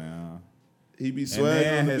though. yes, man. He be And swagging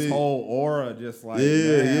then on the his beat. whole aura just like, Yeah,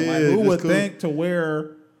 man, yeah, like who just would cool. think to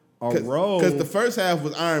wear a robe? Because the first half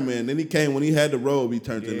was Iron Man. Then he came when he had the robe, he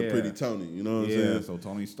turned into Yeah. Pretty Tony. You know what I'm yeah, saying? so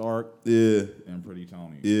Tony Stark Yeah. and Pretty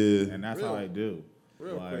Tony. Yeah. And that's Real- how I do.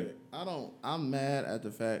 Real Like, quick, I'm mad at the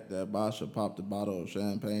fact that Basha popped a bottle of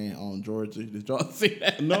champagne on Georgie. Did y'all see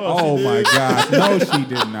that? No, Oh she my did. gosh, no, she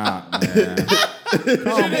did not, man. Come She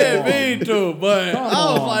didn't on. mean to, but Come I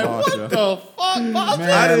was on, like, Basha. what the fuck, Basha? Man,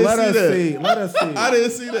 I didn't let see us that. see. Let us see. I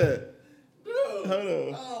didn't see that. Dude, Hold on. I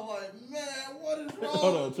was like, man, what is wrong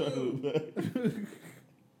Hold on, with try you? to look back.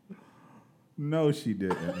 No, she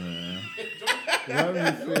didn't, man. Let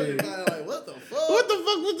me see. Like, what the fuck? What the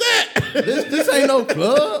fuck was that? This ain't no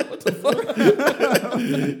club. What the fuck?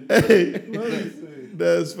 Hey,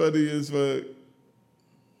 that's funny as fuck.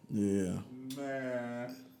 Yeah.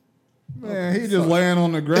 Man, he just laying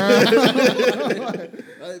on the ground.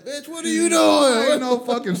 Like, bitch, what are you doing? Ain't no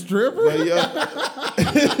fucking stripper. Hey, yo,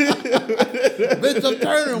 Bitch, I'm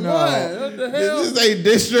turning No. one. What the hell? this ain't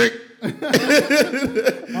district.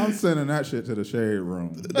 I'm sending that shit to the shade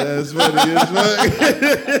room. That's funny as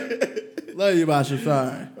fuck. Love you, Basha.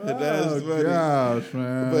 Sorry. That's Oh funny. gosh,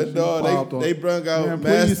 man. But She no, popped on- they brung out Man, please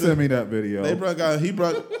Master. send me that video. They brung out. They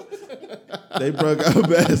brung out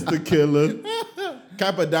Master Killer.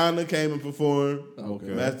 Capadonna came and performed. Okay.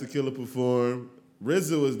 Master Killer performed.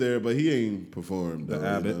 RZA was there, but he ain't performed. The Though,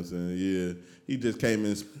 Abbott. You know what I'm saying? Yeah. He just came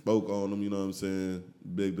and spoke on them, you know what I'm saying?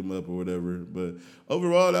 Bigged them up or whatever. But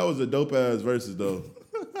overall, that was a dope ass verses though.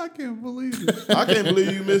 I can't believe it. I can't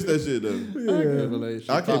believe you missed that shit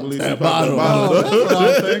though. I can't believe you popped the bottle. bottle. Oh, that's what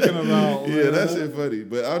I'm thinking about. Yeah, man. that shit funny.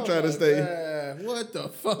 But I'm trying to stay. Man, what the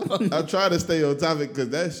fuck? I'm trying to stay on topic because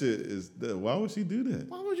that shit is. Why would she do that?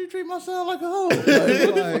 Why would you treat my son like a hoe?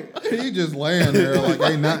 Like, he just laying there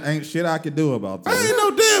like ain't shit I could do about I this. ain't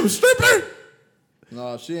no damn stripper.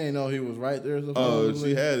 No, she ain't know he was right there. Oh,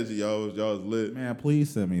 she had it. Y'all was lit. Man, please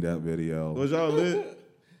send me that video. Was y'all lit?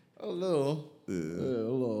 A little. Yeah. Yeah,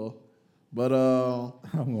 a little. But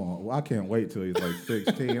I can't wait till he's like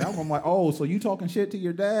 16. I'm like, oh, so you talking shit to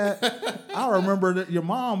your dad? I remember that your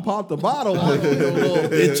mom popped a bottle on you. little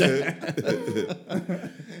bitch.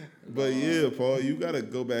 But yeah, Paul, you gotta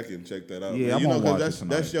go back and check that out. Yeah, man. I'm you know, gonna watch it that's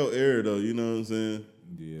tonight. that's your era though. You know what I'm saying?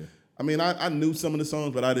 Yeah. I mean, I knew some of the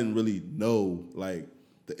songs, but I didn't really know like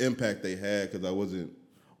the impact they had because I wasn't.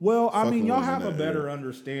 Well, I Fucking mean, y'all was in have a that better era.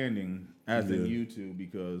 understanding as in Yeah. YouTube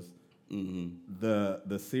because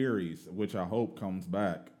the series, which I hope comes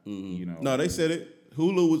back, you know. No, they said it.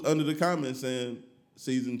 Hulu was under the comments saying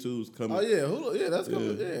season 2's coming. Oh yeah, Hulu, yeah, that's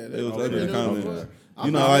coming. Yeah, It was Okay. under the Okay. comments. Okay. I'm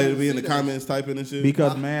You know not how ready it to be in see the that. comments typing and shit.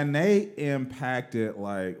 Because man, they impacted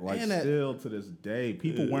like And that- still to this day.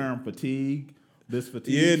 People wearing fatigue, this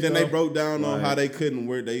fatigue. Yeah, and then they stuff, broke down on like- how they couldn't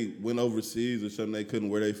wear. They went overseas or something. They couldn't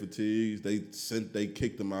wear their fatigues. They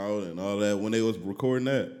kicked them out and all that when they was recording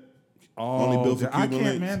that. Only built for I Cuban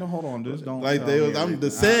can't, links. man. Hold on, just don't. Like tell they me was, the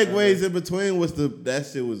everything. segues in between was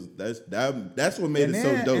that's what made And it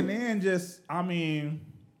then, so dope. and then just, I mean,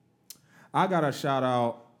 I gotta shout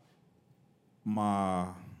out my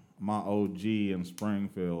OG in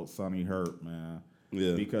Springfield, Sonny Hurt, man.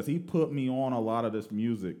 Yeah. Because he put me on a lot of this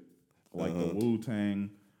music, like Uh-huh. the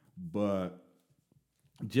Wu-Tang, but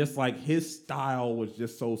just like his style was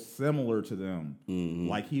just so similar to them.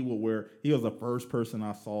 Like he was the first person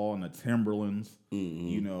I saw in the Timberlands,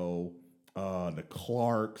 you know, the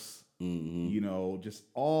Clarks, you know, just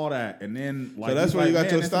all that. And then like, So that's he's where you like,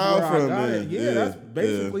 got "Man, your this is style where I from, got man." it." Yeah, Yeah, that's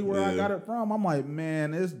basically yeah, where I yeah. got it from. I'm like,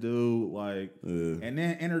 man, this dude, like, Yeah. and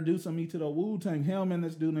then introducing me to the Wu-Tang, him and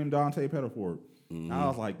this dude named Dante Pettiford. I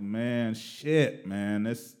was like, man, shit, man,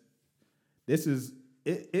 this is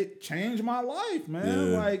it changed my life,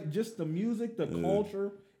 man. Yeah. Like just the music, the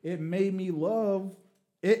culture, it made me love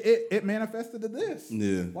it manifested to this.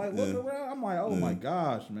 Yeah, Like looking yeah. around, I'm like, oh my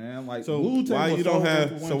gosh, man. Like So Wu-Tang why was you so don't have?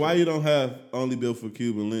 So influential. why you don't have Only Built for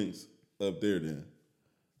Cuban Links up there then?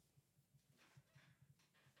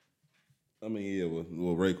 I mean, yeah,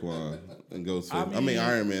 well Raekwon and Ghostface. I mean,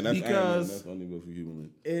 Iron Man. That's Iron Man. because That's Only Built for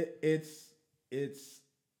Cuban Links.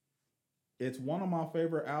 it's one of my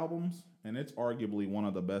favorite albums, and it's arguably one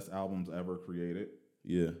of the best albums ever created.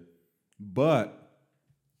 Yeah. But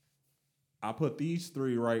I put these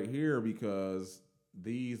three right here because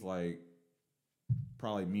these like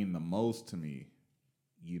probably mean the most to me,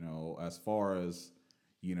 you know, as far as,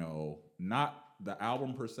 you know, not the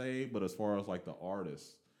album per se, but as far as like the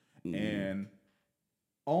artist. And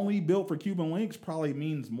Only Built for Cuban Links probably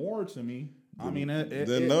means more to me. I mean,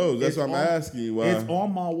 Then no, that's it's what I'm asking you. Why? It's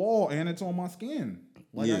on my wall and it's on my skin.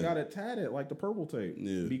 Like Yeah. I got it tatted like the purple tape.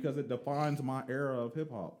 Yeah. Because it defines my era of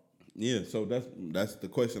hip hop. Yeah. So that's the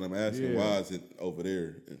question I'm asking. Yeah. Why is it over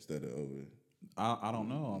there instead of over there? I don't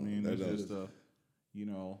know. I mean, That it's just you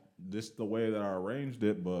know, just the way that I arranged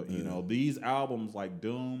it. But you know, these albums like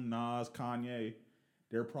Doom, Nas, Kanye,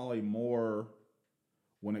 they're probably more,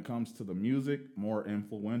 when it comes to the music, more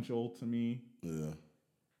influential to me. Yeah.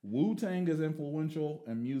 Wu-Tang is influential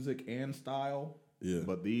in music and style. Yeah.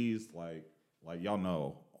 But these like y'all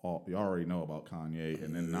know, y'all already know about Kanye,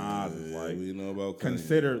 and then Nas is like we know about Kanye.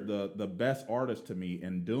 considered the best artist to me,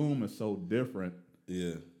 and Doom is so different.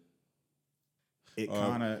 Yeah. It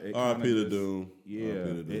kind of R.I.P. to Doom. Yeah, R.I.P.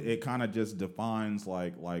 to Doom. it kind of just defines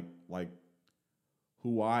like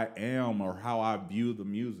who I am or how I view the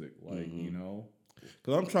music, like you know.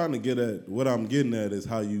 Cause I'm trying to get at what I'm getting at is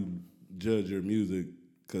how you judge your music.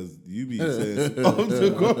 Cause you be saying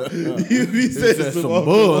you be saying some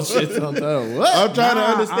bullshit sometimes. What? I'm trying to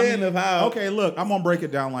Nah, understand I mean, of how. Okay, look, I'm gonna break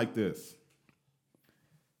it down like this.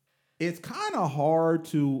 It's kind of hard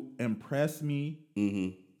to impress me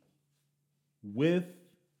with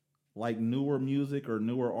like newer music or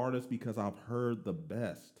newer artists because I've heard the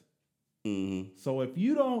best. So if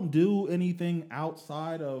you don't do anything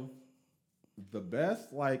outside of the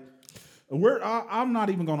best, like I'm not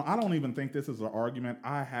even gonna. I don't even think this is an argument.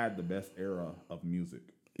 I had the best era of music.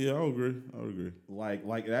 Yeah, I would agree. I would agree.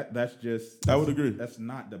 Like that. That's just. I would agree. That's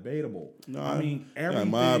not debatable. No, I mean yeah,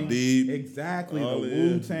 everything. Mobb Deep, Exactly. The all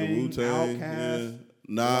Wu-Tang, the Outkast,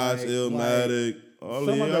 Nas, Illmatic, all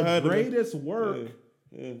some of of that. the greatest work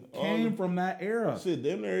Yeah. came from that era. Shit,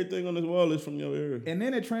 damn near everything on this wall is from your era. And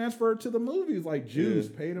then it transferred to the movies like Juice,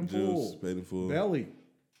 Paid in Full, Paid in Full. Belly.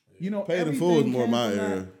 You know, Paid in Full is everything more came my from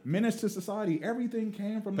era. that. Menace to Society. Everything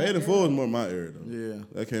came from Paid that in Full era. is more my era though. Yeah.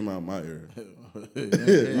 That came out my era.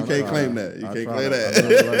 You can't claim that. You can't claim that. I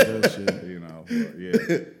really like that shit. You know, but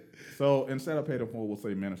yeah. So instead of Paid in Full, we'll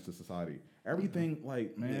say Menace to Society. Everything,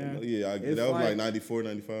 like, man. Yeah, it's that was like 94,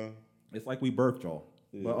 95. It's like we birthed y'all.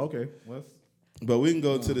 But okay, let's. But we can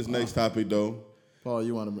go to this next topic though. Paul,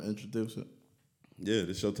 you want to introduce it? Yeah,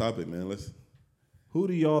 this your topic, man. Let's. Who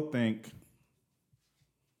do y'all think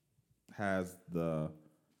has the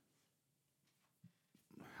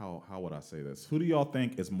how would I say this? Who do y'all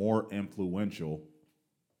think is more influential,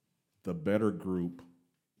 the better group,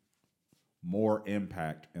 more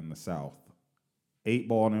impact in the South? 8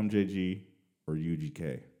 Ball and MJG or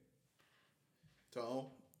UGK? Tone.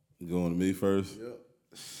 Going to me first. Yep.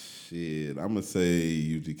 Shit, I'm gonna say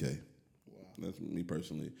UGK. Wow. That's me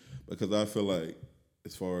personally, because I feel like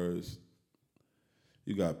as far as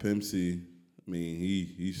you got Pimp C, I mean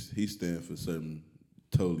he stands for something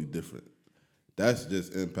totally different. That's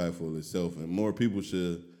just impactful itself, and more people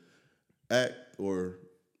should act or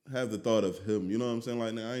have the thought of him. You know what I'm saying?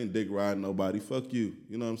 Like, I ain't dick riding nobody. Fuck you.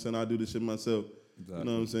 You know what I'm saying? I do this shit myself. Exactly. You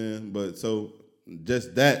know what I'm saying? But so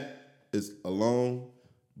just that is alone,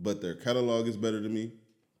 but their catalog is better than me.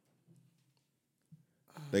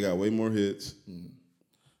 They got way more hits.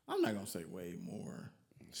 I'm not gonna say way more.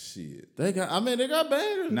 Shit. They got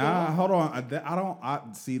bangers. Nah, though. hold on. I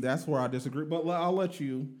see. That's where I disagree. But I'll let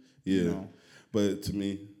you. Yeah. You know. But to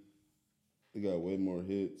me, they got way more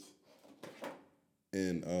hits.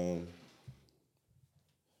 And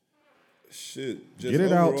shit. Just Get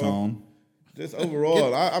it out, overall- Tone. Just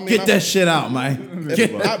overall, I mean, Get that shit out, man.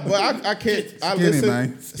 I can't. I listen.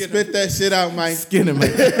 man. Spit that shit out, man. Skin him,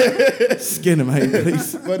 man. Skin him, man,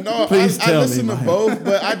 please. But no, Please I tell listen me, to man. both.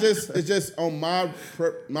 But it's just on my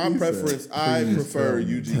preference. I prefer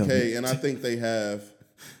UGK, and I think they have,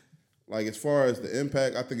 like, as far as the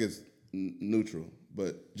impact, I think it's neutral.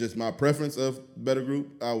 But just my preference of better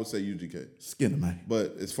group, I would say UGK. Skin him, man.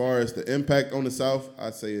 But as far as the impact on the South,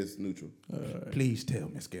 I'd say it's neutral. Please tell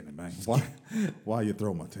me, Skinny Man, why you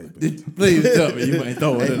throw my tape? Please tell me you ain't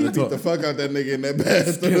throwing it He in the beat the toilet. fuck out that nigga in that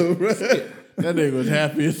bathroom, bro. That nigga was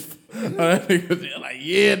happy as that nigga was like,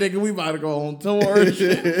 yeah, nigga, we about to go on tour and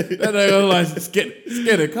shit. That nigga was like,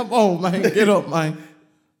 Skinny, come on, man. Get up, man.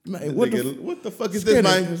 Man, What the fuck is this,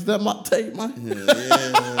 man? Is that my tape, man?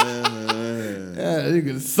 Yeah, you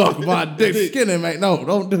can suck my dick, Skinny, man. No,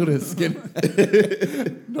 don't do this, Skinny.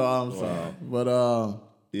 No, I'm sorry. But,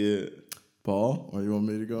 Yeah. Paul, or you want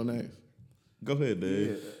me to go next? Go ahead,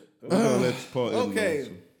 Dave. We're gonna let Paul Okay.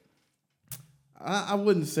 Edmonds. I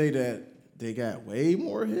wouldn't say that they got way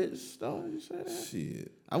more hits, though. You say that?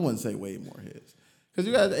 Shit. I wouldn't say way more hits. Because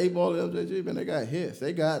you got the 8-Ball MJG, man, they got hits.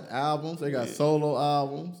 They got albums. They got solo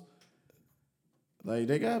albums. Like,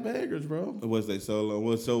 they got bangers, bro. Was they solo?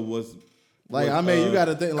 Like, I mean, you got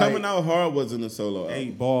to think, like... Coming Out Hard wasn't a solo album.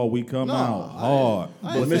 8 Ball, we come No, out hard. I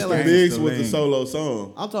But ain't saying Mr. like- Biggs was Mr. the solo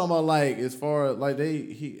song. I'm talking about, like, as far as, like,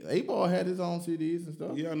 8-Ball had his own CDs and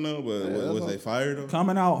stuff. Yeah, I know, but that's was all. they fired though?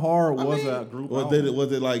 Coming out hard was mean, a group.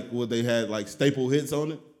 Was it like what they had like staple hits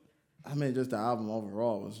on it? I mean, just the album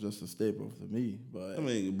overall was just a staple to me. But I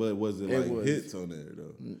mean, but was it It like was. hits on there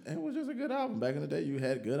though? it was just a good album. Back in the day, you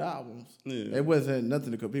had good albums. Yeah. It wasn't nothing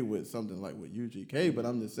to compete with something like with UGK, but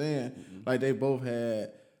I'm just saying, like, they both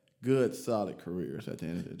had good, solid careers at the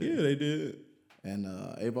end of the day. Yeah, they did. And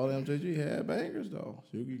 8-Ball MJG had bangers, though.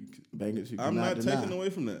 So bangers you I'm cannot not deny. taking away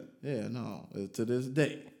from that. Yeah, no. To this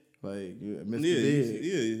day. Like, Mr. Yeah,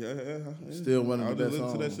 Big, yeah. still one I of the was best listening to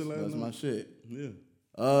songs. that shit last That's night. my shit. Yeah.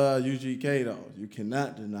 UGK, though. You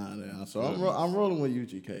cannot deny that. So I'm rolling with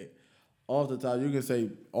UGK. Off the top, you can say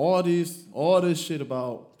all this shit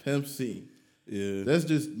about Pimp C. Yeah.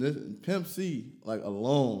 Pimp C, like,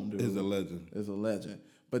 alone, dude. Is a legend. Is a legend.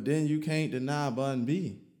 But then you can't deny Bun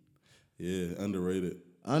B. Yeah, underrated.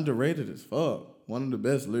 Underrated as fuck. One of the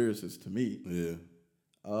best lyricists to me. Yeah.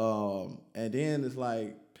 And then it's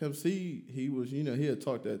like Pimp C, he was, he'll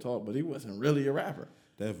talk that talk, but he wasn't really a rapper.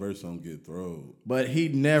 That verse don't get thrown. But he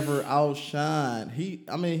never outshined. He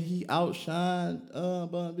outshined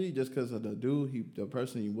Bun B just because of the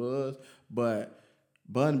person he was. But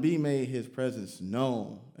Bun B made his presence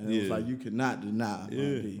known, and it was Yeah. like you could not deny Bun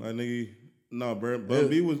Yeah. B. Like nigga, no, Bun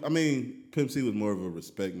B was. I mean, Pimp C was more of a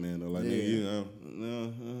respect man though. Like nigga,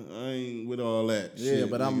 I ain't with all that. Yeah, shit,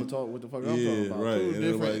 but nigga. I'm gonna talk what the fuck I'm Yeah, talking about. right. Two And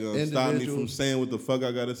nobody different gonna stop me from individuals, saying what the fuck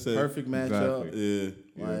I gotta say. perfect matchup. Exactly.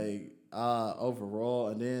 Yeah. Like overall,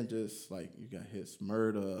 and then just like you got hits,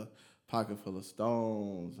 Murder, Pocket Full of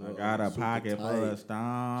Stones. I got a Super pocket full of Tight.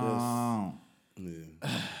 stone. Yeah.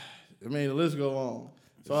 I mean, the list go on.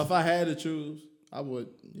 So if I had to choose, I would,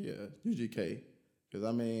 UGK, because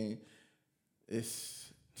I mean,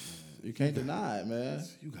 you can't deny it, man.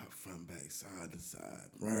 You got front, back, side to side,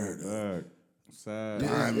 murder. Sad.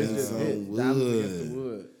 Diamonds It's just on hits. wood. Diamonds against the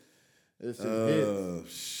wood. It's just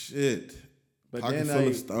hits. Shit. But Pocket then full of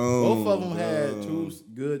like, stones, both of them had two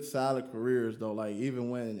good, solid careers though. Like even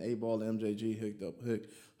when 8-Ball and MJG hooked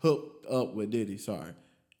up with Diddy. Sorry,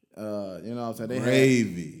 you know what I'm saying?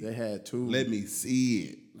 Gravy. They had two. Let me see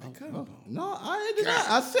it. No, I ain't deny.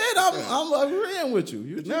 I said I'm agreeing with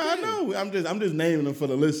you. No, I know. I'm just naming them for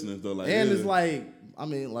the listeners though. Like, And yeah. it's like, I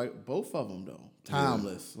mean, like both of them though,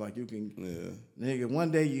 timeless. Like you can, nigga. One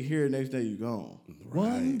day you hear, next day you gone.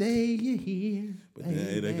 One day you hear. But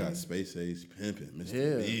then they got Space Age pimping, Mr.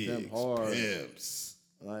 Yeah, them Biggs, hard. pimps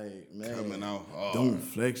Like man, coming out hard. don't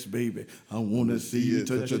flex, baby. I wanna see you you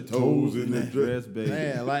touch your toes in that Dress, baby.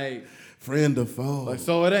 Man, like Friend or foe. like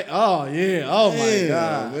so it ain't. Oh yeah. Oh my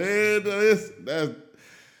god. Man,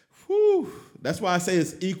 that's why I say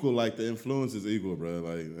it's equal. Like the influence is equal, bro.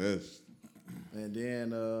 Like that's And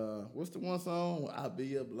then what's the one song? I'll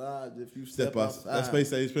be obliged if you step step out. outside. That's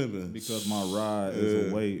Space Age pimping. Because my ride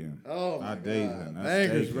is awaiting. Oh my I date God. him.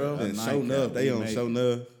 Bangers, bro. And Show Enough, they on Show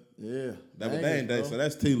Enough. Yeah. That was Bangers, ain't they. bro. So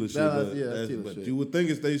that's Tila shit. That's Tila but shit. you would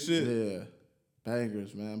think it's they shit. Yeah.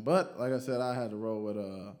 Bangers, man. But like I said, I had to roll with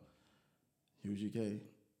UGK.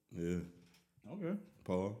 Yeah. Okay.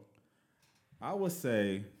 Paul. I would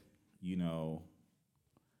say,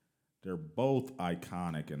 they're both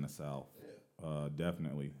iconic in the South.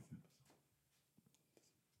 Definitely.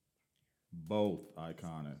 Both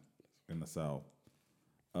iconic in the South.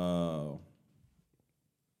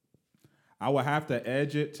 I would have to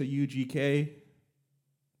edge it to UGK,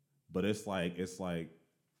 but it's like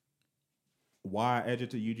why edge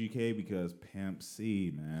it to UGK? Because Pimp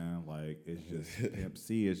C, man, like it's just Pimp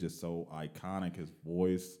C is just so iconic. His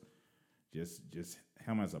voice, just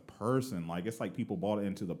him as a person, like it's like people bought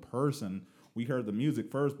into the person. We heard the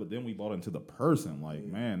music first, but then we bought into the person. Like,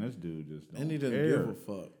 man, this dude just don't And he didn't care. give a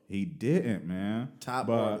fuck. He didn't, man. Top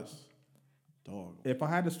But artist. Dog. if I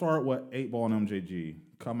had to start with 8 Ball and MJG,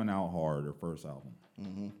 Coming Out Hard, their first album,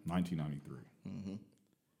 1993.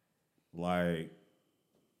 Like,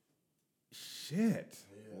 shit.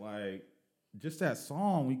 Like, just that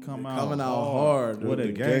song, we come out Coming out hard with a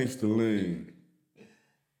the gangster. gangster lean.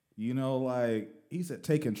 You know, like, he said,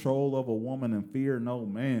 take control of a woman and fear no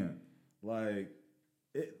man. Like,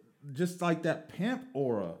 it just like that pimp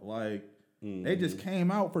aura. Like, they just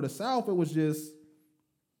came out for the South. It was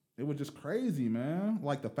just crazy, man.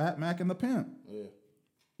 Like the Fat Mac and the Pimp. Yeah.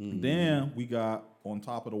 Then we got On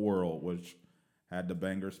Top of the World, which had the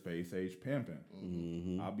banger Space Age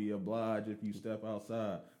Pimpin'. I'll be obliged if you step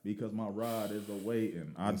outside because my ride is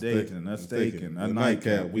awaiting. I dating, a staking, a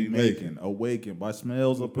nightcap we making, awakened by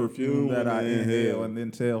smells of perfume that I inhale, and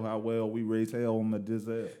then tell how well we raise hell on the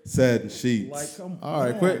diesel. Satin sheets. Like, come All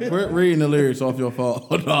right, on, quit reading the lyrics off your phone.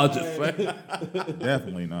 No, I'm just playing.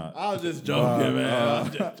 Definitely not. I was just joking, man. I was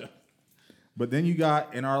just joking. But then you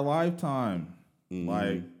got In Our Lifetime,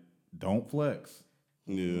 like Don't Flex.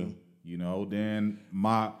 Yeah. You know, then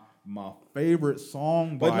my favorite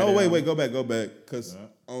song But by no, them- wait, go back. Because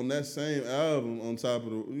on that same album, on top of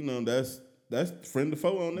the, that's Friend to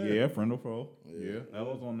Foe on there. Yeah, Friend of Foe. Yeah, that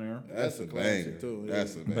was on there. That's a banger. too, yeah.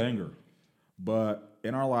 That's a banger. Banger. But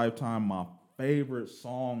In Our Lifetime, my favorite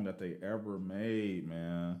song that they ever made,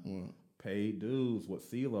 man, Paid Dues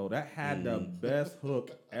with CeeLo. That had the best hook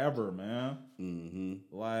ever, man.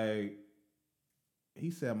 Like, he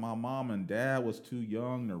said my mom and dad was too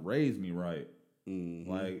young to raise me right.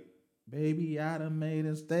 Like, baby, I done made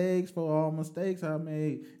mistakes for all mistakes I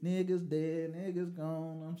made. Niggas dead, niggas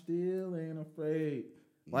gone, I'm still ain't afraid.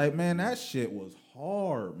 Like, man, that shit was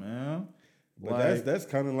hard, man. But Like, that's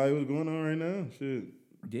kind of like what's going on right now. Shit.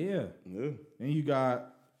 yeah. Yeah. Then you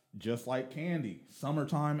got Just Like Candy,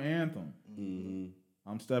 Summertime Anthem.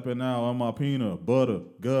 I'm stepping out on my peanut butter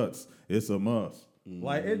guts. It's a must.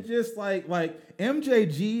 Like, it's just like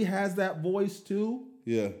MJG has that voice too,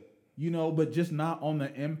 Yeah. you know, but just not on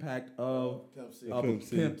the impact of Pimp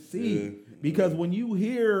C. Pimp C. Yeah. Because when you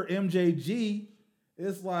hear MJG,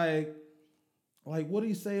 it's like what do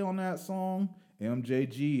you say on that song?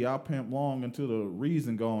 MJG, I pimp long until the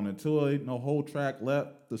reason gone, until ain't no whole track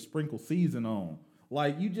left to sprinkle season on.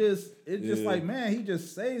 Like, it's just like, man, he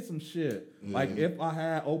just say some shit. Like, if I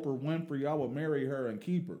had Oprah Winfrey, I would marry her and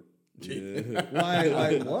keep her. Yeah.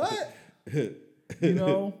 like what? You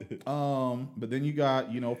know? But then you got,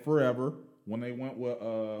 Forever, when they went with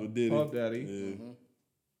Diddy. Puff Daddy.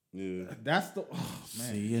 Yeah. That's the man.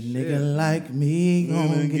 See a shit. nigga like me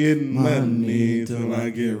gonna get money till I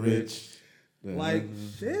get rich. Like,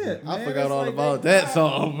 shit, man. I forgot It's all like about they that got-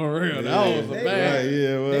 song for real. That was a They bang. Right,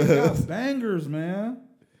 yeah, They well. got bangers, man.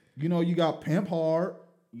 You know, you got Pimp Hard,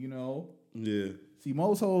 you know. Yeah. See,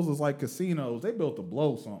 most hoes is like casinos. They built to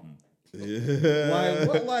blow something. Yeah. Like,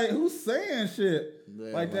 what, like, who's saying shit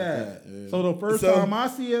like that? yeah. So the first So- time I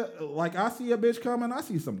see a bitch coming, I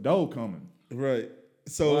see some dough coming. Right.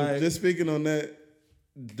 So Like- just speaking on that,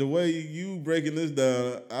 the way you breaking this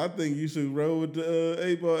down, I think you should roll with the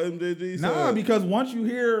 8 Ball MJG. Nah, side. because once you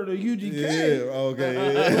hear the UGK, Yeah, okay.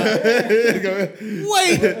 Yeah.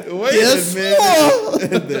 Wait Yes, a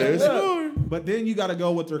minute. There's more. but then you got to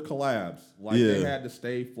go with their collabs. Like, they Yeah. had to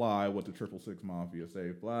Stay Fly with the 666 Mafia,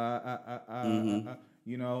 Stay Fly,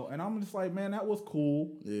 you know. And I'm just like, man, that was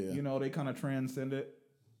cool. Yeah. You know, they kind of transcended.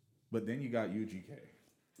 But then you got UGK.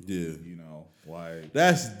 Yeah. You know, like,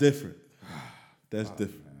 That's different. That's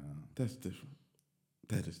different. That's different.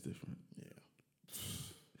 That is different.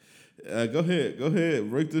 Yeah. Go ahead.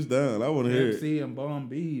 Break this down. I want to hear it. MC and Bum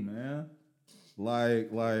B, man. Like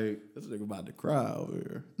This nigga about to cry over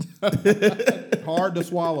here. Hard to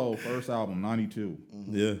Swallow, first album, 92.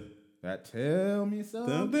 Yeah. That Tell Me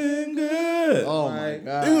Something. Something good. Oh my Like,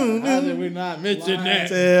 god! How did we not mention that?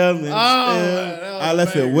 Tell me. that was I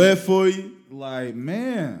left it banger. wet for you. Like,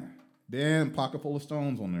 man. Then Pocket Full of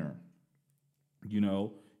Stones on there. You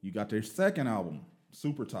know, you got their second album,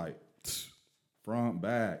 Super Tight. Front,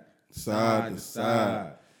 back, Side to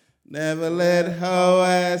side. Never let hoe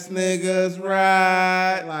ass niggas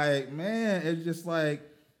ride. Like, man, it's just like,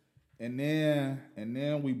 and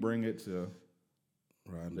then we bring it to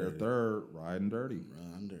Riding their dirty. third, Riding Dirty.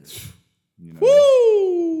 You know,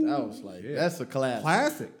 Woo! That was like that's a classic.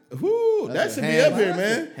 classic. Woo! That That's should a be up hands- here,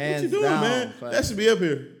 man. What you hands doing, down man? That classic. should be up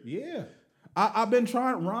here. Yeah, I've been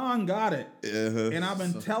trying. Ron got it, and I've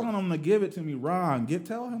been telling him to give it to me. Ron,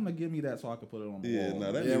 tell him to give me that so I can put it on the Yeah, wall.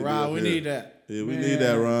 no, that Yeah, need to be Ron, up we here. need that. Yeah, we Man, need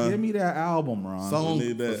that, Ron. Give me that album, Ron. Song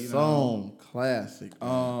need that. for song, classic.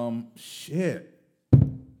 Shit.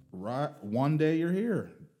 Right, one day you're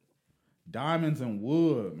here. Diamonds and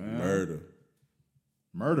Wood, man.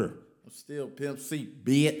 Murder. Still Pimp C,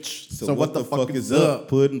 bitch. So what the fuck is up?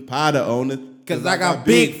 Putting powder on it. Cause I got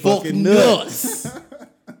big fucking nuts.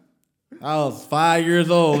 I was 5 years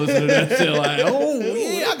old listening to that shit like, oh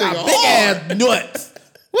yeah, I got big ass nuts.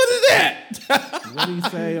 What is that? What did he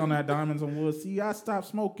say on that Diamonds and Wood? See, I stopped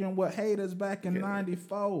smoking with haters back in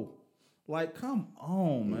 '94. Like, come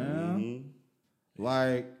on, man.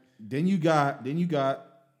 Like, then you got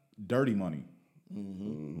Dirty Money.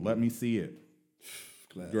 Let me see it.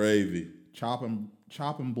 Gravy. Chopping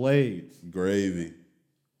blades. Gravy.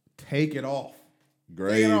 Take it off.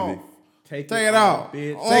 Gravy. Take it off.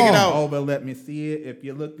 bitch. Oh. Take it off. Oh, but let me see it. If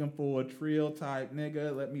you're looking for a trill type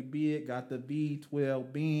nigga, let me be it. Got the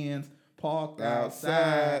V12 Benz parked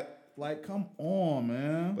outside. Like, come on,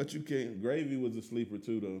 man. But you can't. Gravy was a sleeper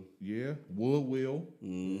too, though. Yeah, Wood Will.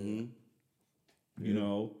 Mm-hmm. You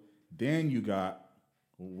know, then you got.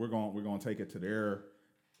 We're gonna take it to their.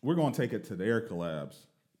 We're gonna take it to their collabs.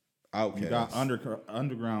 Outkast. You got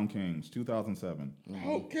Underground Kings, 2007.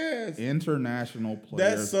 Outkast. International That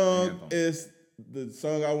Players song Anthem. is the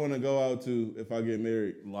song I want to go out to if I get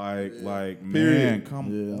married. Like, man, Period. come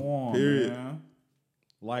on, Period. man.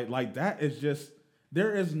 Like that is just.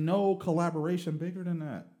 There is no collaboration bigger than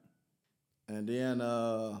that. And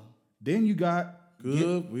then you got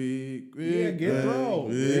Good Week. Get Bro.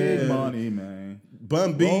 Yeah. Big money, man.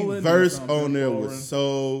 Bun B Rolling verse or something, on there rolling. was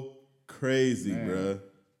so crazy, Man. bruh.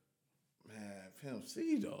 Man, Pimp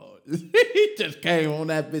C, dog. He just came on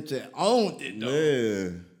that bitch and owned it, dog.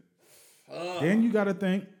 Man. Then you got to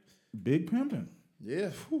think Big Pimpin'.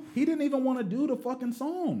 Yeah. He didn't even want to do the fucking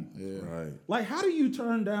song. Right. Like, how do you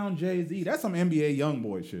turn down Jay-Z? That's some NBA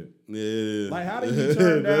YoungBoy shit. Yeah. Like, how do you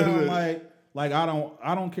turn down like I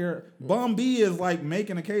don't care. Bum B is like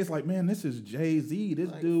making a case like, man, this is Jay-Z.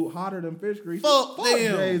 This dude hotter than fish grease. Fuck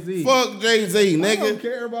them. Jay-Z. Fuck Jay-Z, I don't nigga.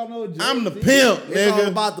 care about no Jay-Z. I'm the pimp, It's all nigga.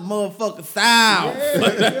 about the motherfucking style.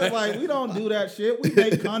 Yeah, it's like, we don't do that shit. We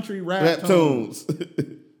make country rap tunes.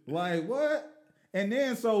 Like, what? And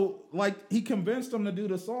then, so, like, he convinced him to do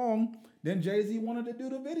the song. Then Jay-Z wanted to do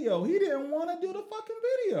the video. He didn't want to do the fucking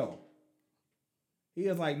video. He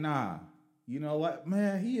is like, nah. You know, like,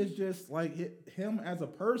 man, he is just like him as a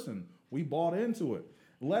person. We bought into it.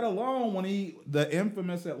 Let alone when the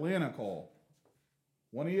infamous Atlanta call.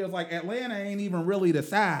 When he was like, Atlanta ain't even really the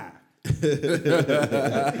side. Like,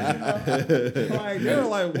 they were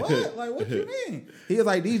like, what? Like, what you mean? He was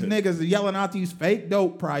like, these niggas are yelling out these fake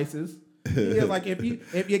dope prices. He is like, if you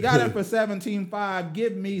got it for $17.5,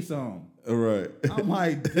 give me some. All right. I'm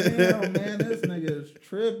like, damn, man, this nigga is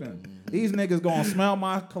tripping. These niggas gonna smell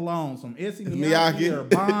my cologne, some Issey Miyake Miyake. or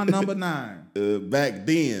Bond number 9. Back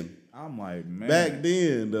then. I'm like, man. Back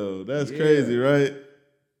then, though. That's Yeah. crazy, right?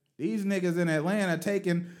 These niggas in Atlanta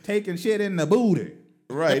taking shit in the booty.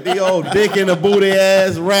 Right. The old dick in the booty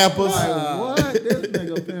ass rappers. Like, what? This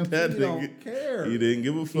nigga Pimp C That don't nigga- care. He didn't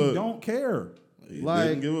give a fuck. He don't care. He Like,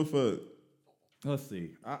 didn't give a fuck. let's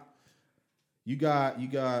see. You got.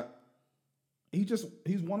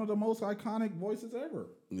 He's one of the most iconic voices ever.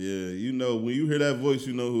 Yeah, you know, when you hear that voice,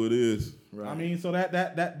 you know who it is. Right. I mean, so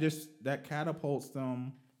that catapults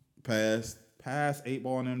them Past. past 8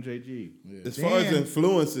 Ball and MJG. As far as Then-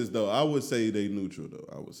 influences, though, I would say they neutral. Though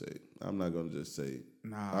I would say I'm not gonna just say.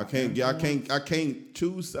 Nah, I can't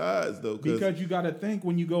choose sides though. Because you got to think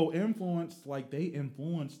when you go influence, like they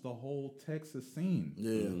influenced the whole Texas scene. Yeah,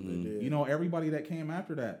 they did. You know, everybody that came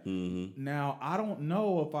after that. Now, I don't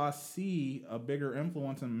know if I see a bigger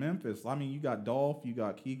influence in Memphis. I mean, you got Dolph, you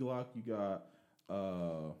got Key Glock, you got,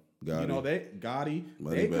 Gotti. you know, Gotti. Moneybagg.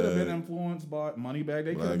 They could have been influenced by Moneybagg.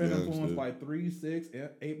 They could have Black been influenced Gangsta. by 3-6,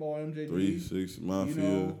 8 Ball MJG. 3-6 Mafia. You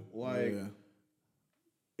know, like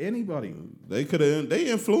anybody. They could have. They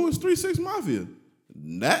influenced 3-6 Mafia.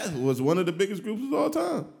 That was one of the biggest groups of all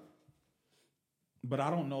time. But I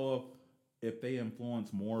don't know if they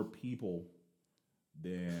influence more people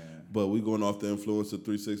than. But we going off the influence of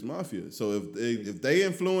 3-6 Mafia. So if they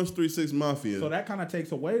influence 3-6 Mafia, So that kind of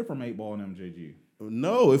takes away from 8 Ball and MJG.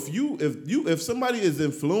 no. If somebody is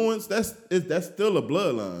influenced, that's still a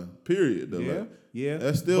bloodline. Period. Though. Yeah, Like, yeah.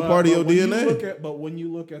 that's still part of your when DNA. But when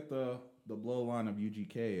you look at the bloodline of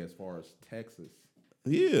UGK as far as Texas,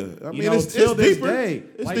 Yeah, I mean, know, it's till this deeper. day.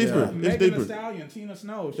 It's Like, deeper. Megan It's Thee deeper. Stallion, Tina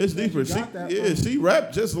Snow. It's deeper. She got that Yeah, from she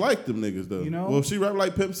rap just like them niggas though. You know? Well, she rap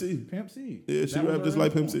like Pimp C. Pimp C. Yeah, she That was rap her just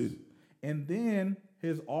like Pimp C. influence. And then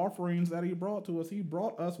his offerings that he brought to us, he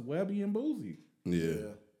brought us Webby and Boozy. Yeah.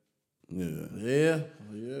 Yeah.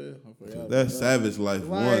 I forgot That's Savage Life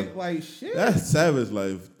one. Like shit. That's Savage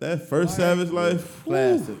Life. That first Savage Life.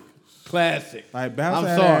 Classic. Like bounce I'm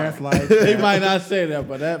that sorry. ass like He might not say that,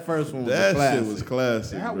 but that first one was a That classic. shit was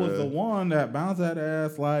classic. that was bruh. the one that bounced that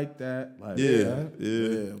ass like that. Like Yeah, that.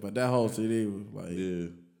 yeah, But that whole CD was like, yeah.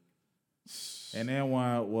 And then when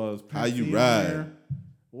it was Pimp How You C on Ride. there,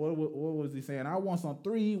 what was he saying? I want some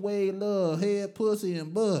 3-way love, head, pussy,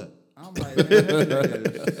 and butt. I'm like, man,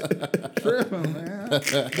 that is tripping, man.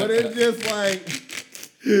 But it's just like,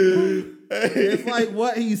 it's like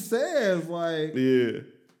what he says,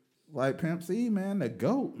 like Pimp C, man, the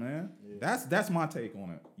GOAT, man. That's my take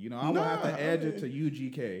on it. You know, I would have to edge it to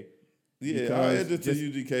UGK. Yeah, Because I edge it to just-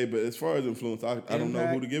 UGK, but as far as influence, I don't know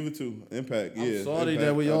who Impact. to give it to. Impact, yeah. I'm sorry Impact,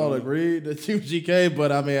 that we I all don't know. agreed that UGK,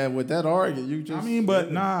 but I mean, with that argument, you just. I mean,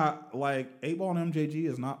 but nah, like 8 Ball and MJG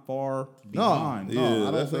is not far behind. No, I Yeah,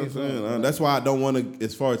 don't that's what I'm think so. saying. That's why I don't want to,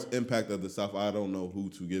 as far as impact of the South, I don't know who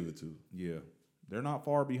to give it to. Yeah, they're not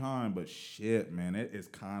far behind, but shit, man, it is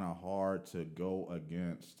kind of hard to go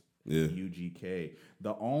against Yeah. UGK.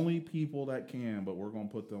 The only people that can, but we're gonna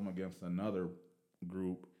put them against another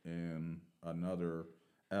group in another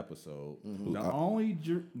episode. Mm-hmm. The only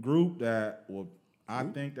group that will, I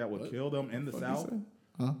think, that would kill them in the South.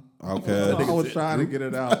 Okay. I was trying to get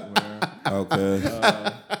it out, man.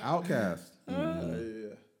 Okay. Outcast.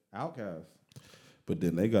 Outcast. But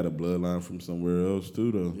then they got a bloodline from somewhere else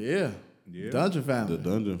too, though. Yeah. Yeah. Dungeon Family. The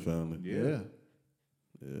Dungeon Family. Yeah.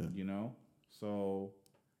 Yeah. You know, so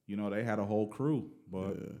they had a whole crew,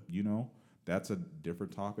 but that's a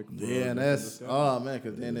different topic. for a Yeah, and different that's discussion. man,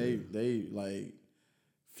 because then they like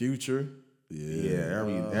Future. yeah,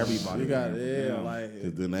 everybody. You got man. like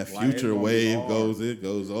 'Cause then that Like, it's future gonna be wave hard.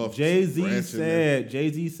 goes off. Jay-Z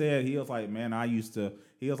branching said he was like, man,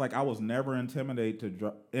 he was like, I was never intimidated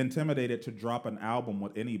to drop an album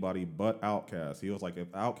with anybody but Outkast. He was like, if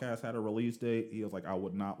Outkast had a release date, he was like, I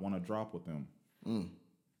would not want to drop with them.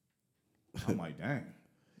 I'm like, dang.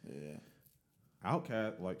 Yeah.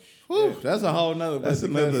 Outkast, like, Whew, shit. that's a whole nother. That's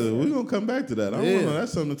another. We're gonna come back to that. I don't Yeah. know.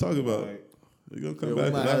 That's something to talk about. Like, We're gonna Yeah, come we back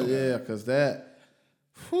to might that. have- yeah, because that,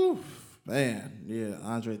 whew, man, yeah,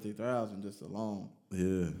 Andre 3000 just alone.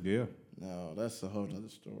 Yeah. yeah, No, that's a whole nother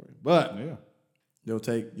story. But yeah. you'll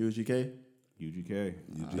take UGK? UGK.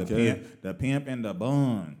 UGK. The pimp and the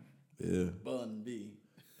bun. Yeah. Bun B.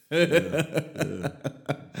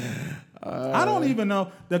 I don't even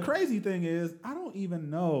know. The crazy thing is, I don't even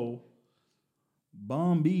know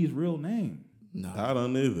Bun B's real name. I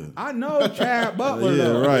don't either. I know Chad Butler. Yeah,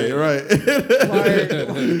 though. right.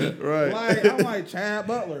 Like, Right. like I'm like Chad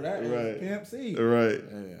Butler. That is Right. Pimp C. Right.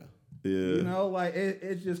 Yeah. Yeah. You know, like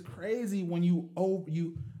it's just crazy when you.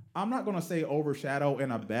 I'm not gonna say overshadow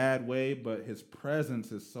in a bad way, but his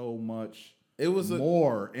presence is so much. It was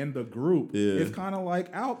more in the group. Yeah. It's kind of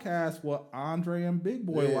like Outkast, what Andre and Big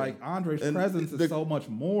Boy. Yeah. Like Andre's And presence the- is so much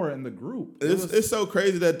more in the group. It's so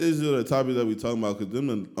crazy that these are the topics that we talking about because them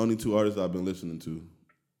the only two artists I've been listening to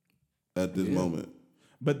at this moment.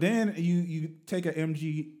 But then you take a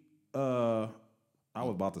MG. I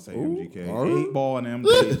was about to say MGK, alright. 8 Ball and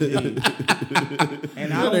MJG,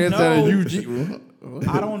 and I don't know.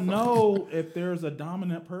 I don't know if there's a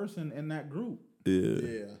dominant person in that group. Yeah.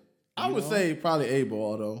 Yeah. I would say probably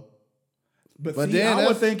A-Ball, though. But But see, then I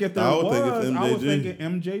would that's- think if there I would think was, it's I was MJG. thinking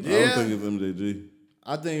MJG. I Yeah. don't think it's MJG.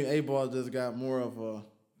 I think A-Ball just got more of a,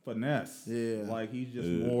 Finesse. Yeah. Like he's just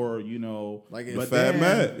more, Like it's but Fat then-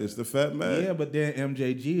 Mac. It's the Fat Mac. Yeah, but then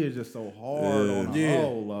MJG is just so hard on the Yeah.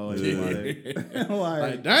 whole. Like, like,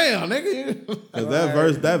 like, damn, nigga.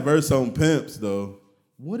 Cause that verse on Pimps though.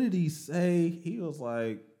 what did he say? He was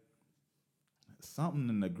like, something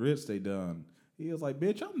in the grits they done. He was like,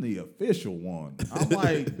 bitch, I'm the official one. I'm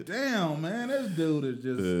like, damn, man, this dude is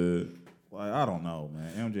just like, I don't know,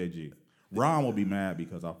 man. MJG. Ron will be mad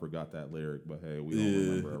because I forgot that lyric, but hey, we don't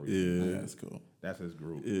remember everything. Yeah. That's cool. That's his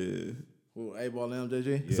group. Yeah. Who, A-Ball and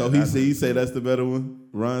MJG? Yeah, So he say that's the better one.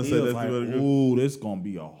 Ron He said was that's like, the better group. ooh, this gonna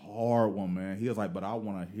be a hard one, man. He was like, but I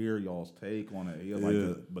want to hear y'all's take on it. He was Yeah.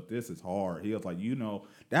 like, but this is hard. He was like,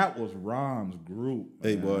 that was Ron's group.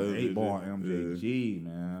 8 Ball, 8 Ball MJG. MJG,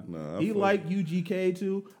 man. Nah, I he fuck- liked UGK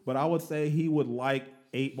too, but I would say he would like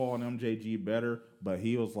 8 Ball and MJG better. But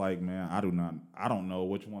he was like, man, I don't know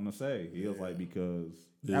which one to say. He was like, because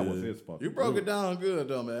that was his fucking. You broke it down good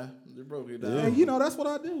though, man. You broke it down. And you know, that's what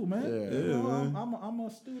I do, man. Yeah. You know, I'm a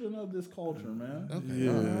student of this culture, man.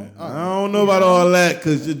 Yeah. I don't know about all that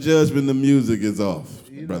because your judgment of music is off,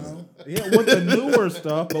 You brother. know? Yeah, with the newer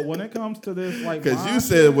stuff, but when it comes to this, like, Because you my-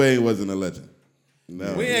 said Wayne wasn't a legend.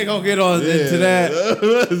 No. We ain't gonna get on into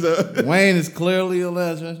that. Wayne is clearly a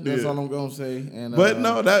legend. That's Yeah. all I'm gonna say. And But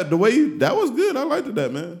no, that was good. I liked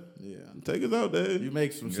that, man. yeah, Take us out there. you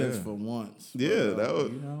make some sense for once. Yeah, that was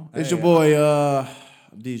you know, It's hey, your boy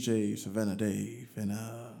DJ Savannah Dave and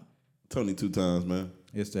Tony 2 times, man.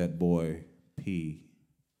 It's that boy P.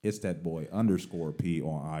 It's that boy _P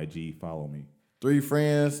on IG. Follow me. 3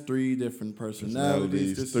 friends, 3 different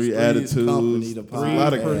personalities, this is 3 Three's attitudes, Company, the a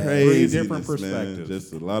lot of podcast. craziness, different man. perspectives.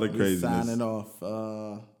 Just a lot of We craziness. signing off.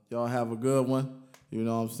 Y'all have a good one. You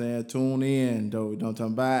know what I'm saying? Tune in, though. Don't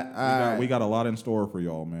turn back. All right. We got a lot in store for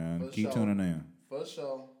y'all, man. For Keep sure. tuning in. For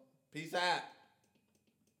sure. Peace out.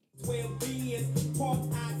 12 beers, park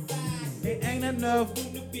outside. It ain't enough.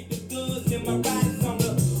 50 goods in my riders on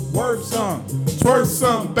the Word song. Twerk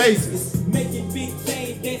some bases. making big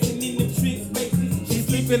change, dancing in the trick spaces. She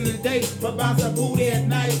sleep in the day, but bounce her booty at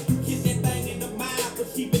night. Kiss that thing in the mind, but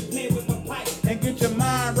she been playing with my pipe. And get your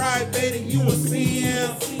mind right, baby. You a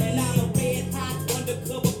CM. And I don't red hot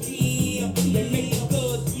undercover PM. They make the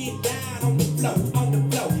goods get down on the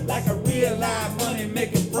floor, like a real live money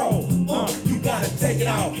making bro. You gotta take it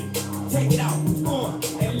out, and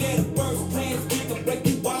let a first class nigga break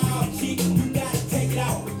you wild, chick. You gotta take it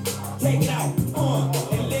out,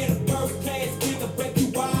 and let a first class nigga break you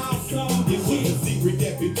wild, son. It was a secret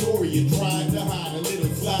that Victoria tried to hide. A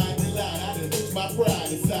little slide in line. I done pushed my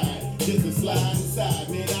pride aside. Just a slide inside,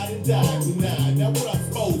 man. I done died tonight. Now what I'm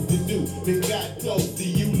supposed to do? Been got close to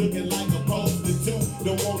you, looking like a poster too.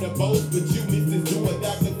 Don't wanna boast, but you missed doing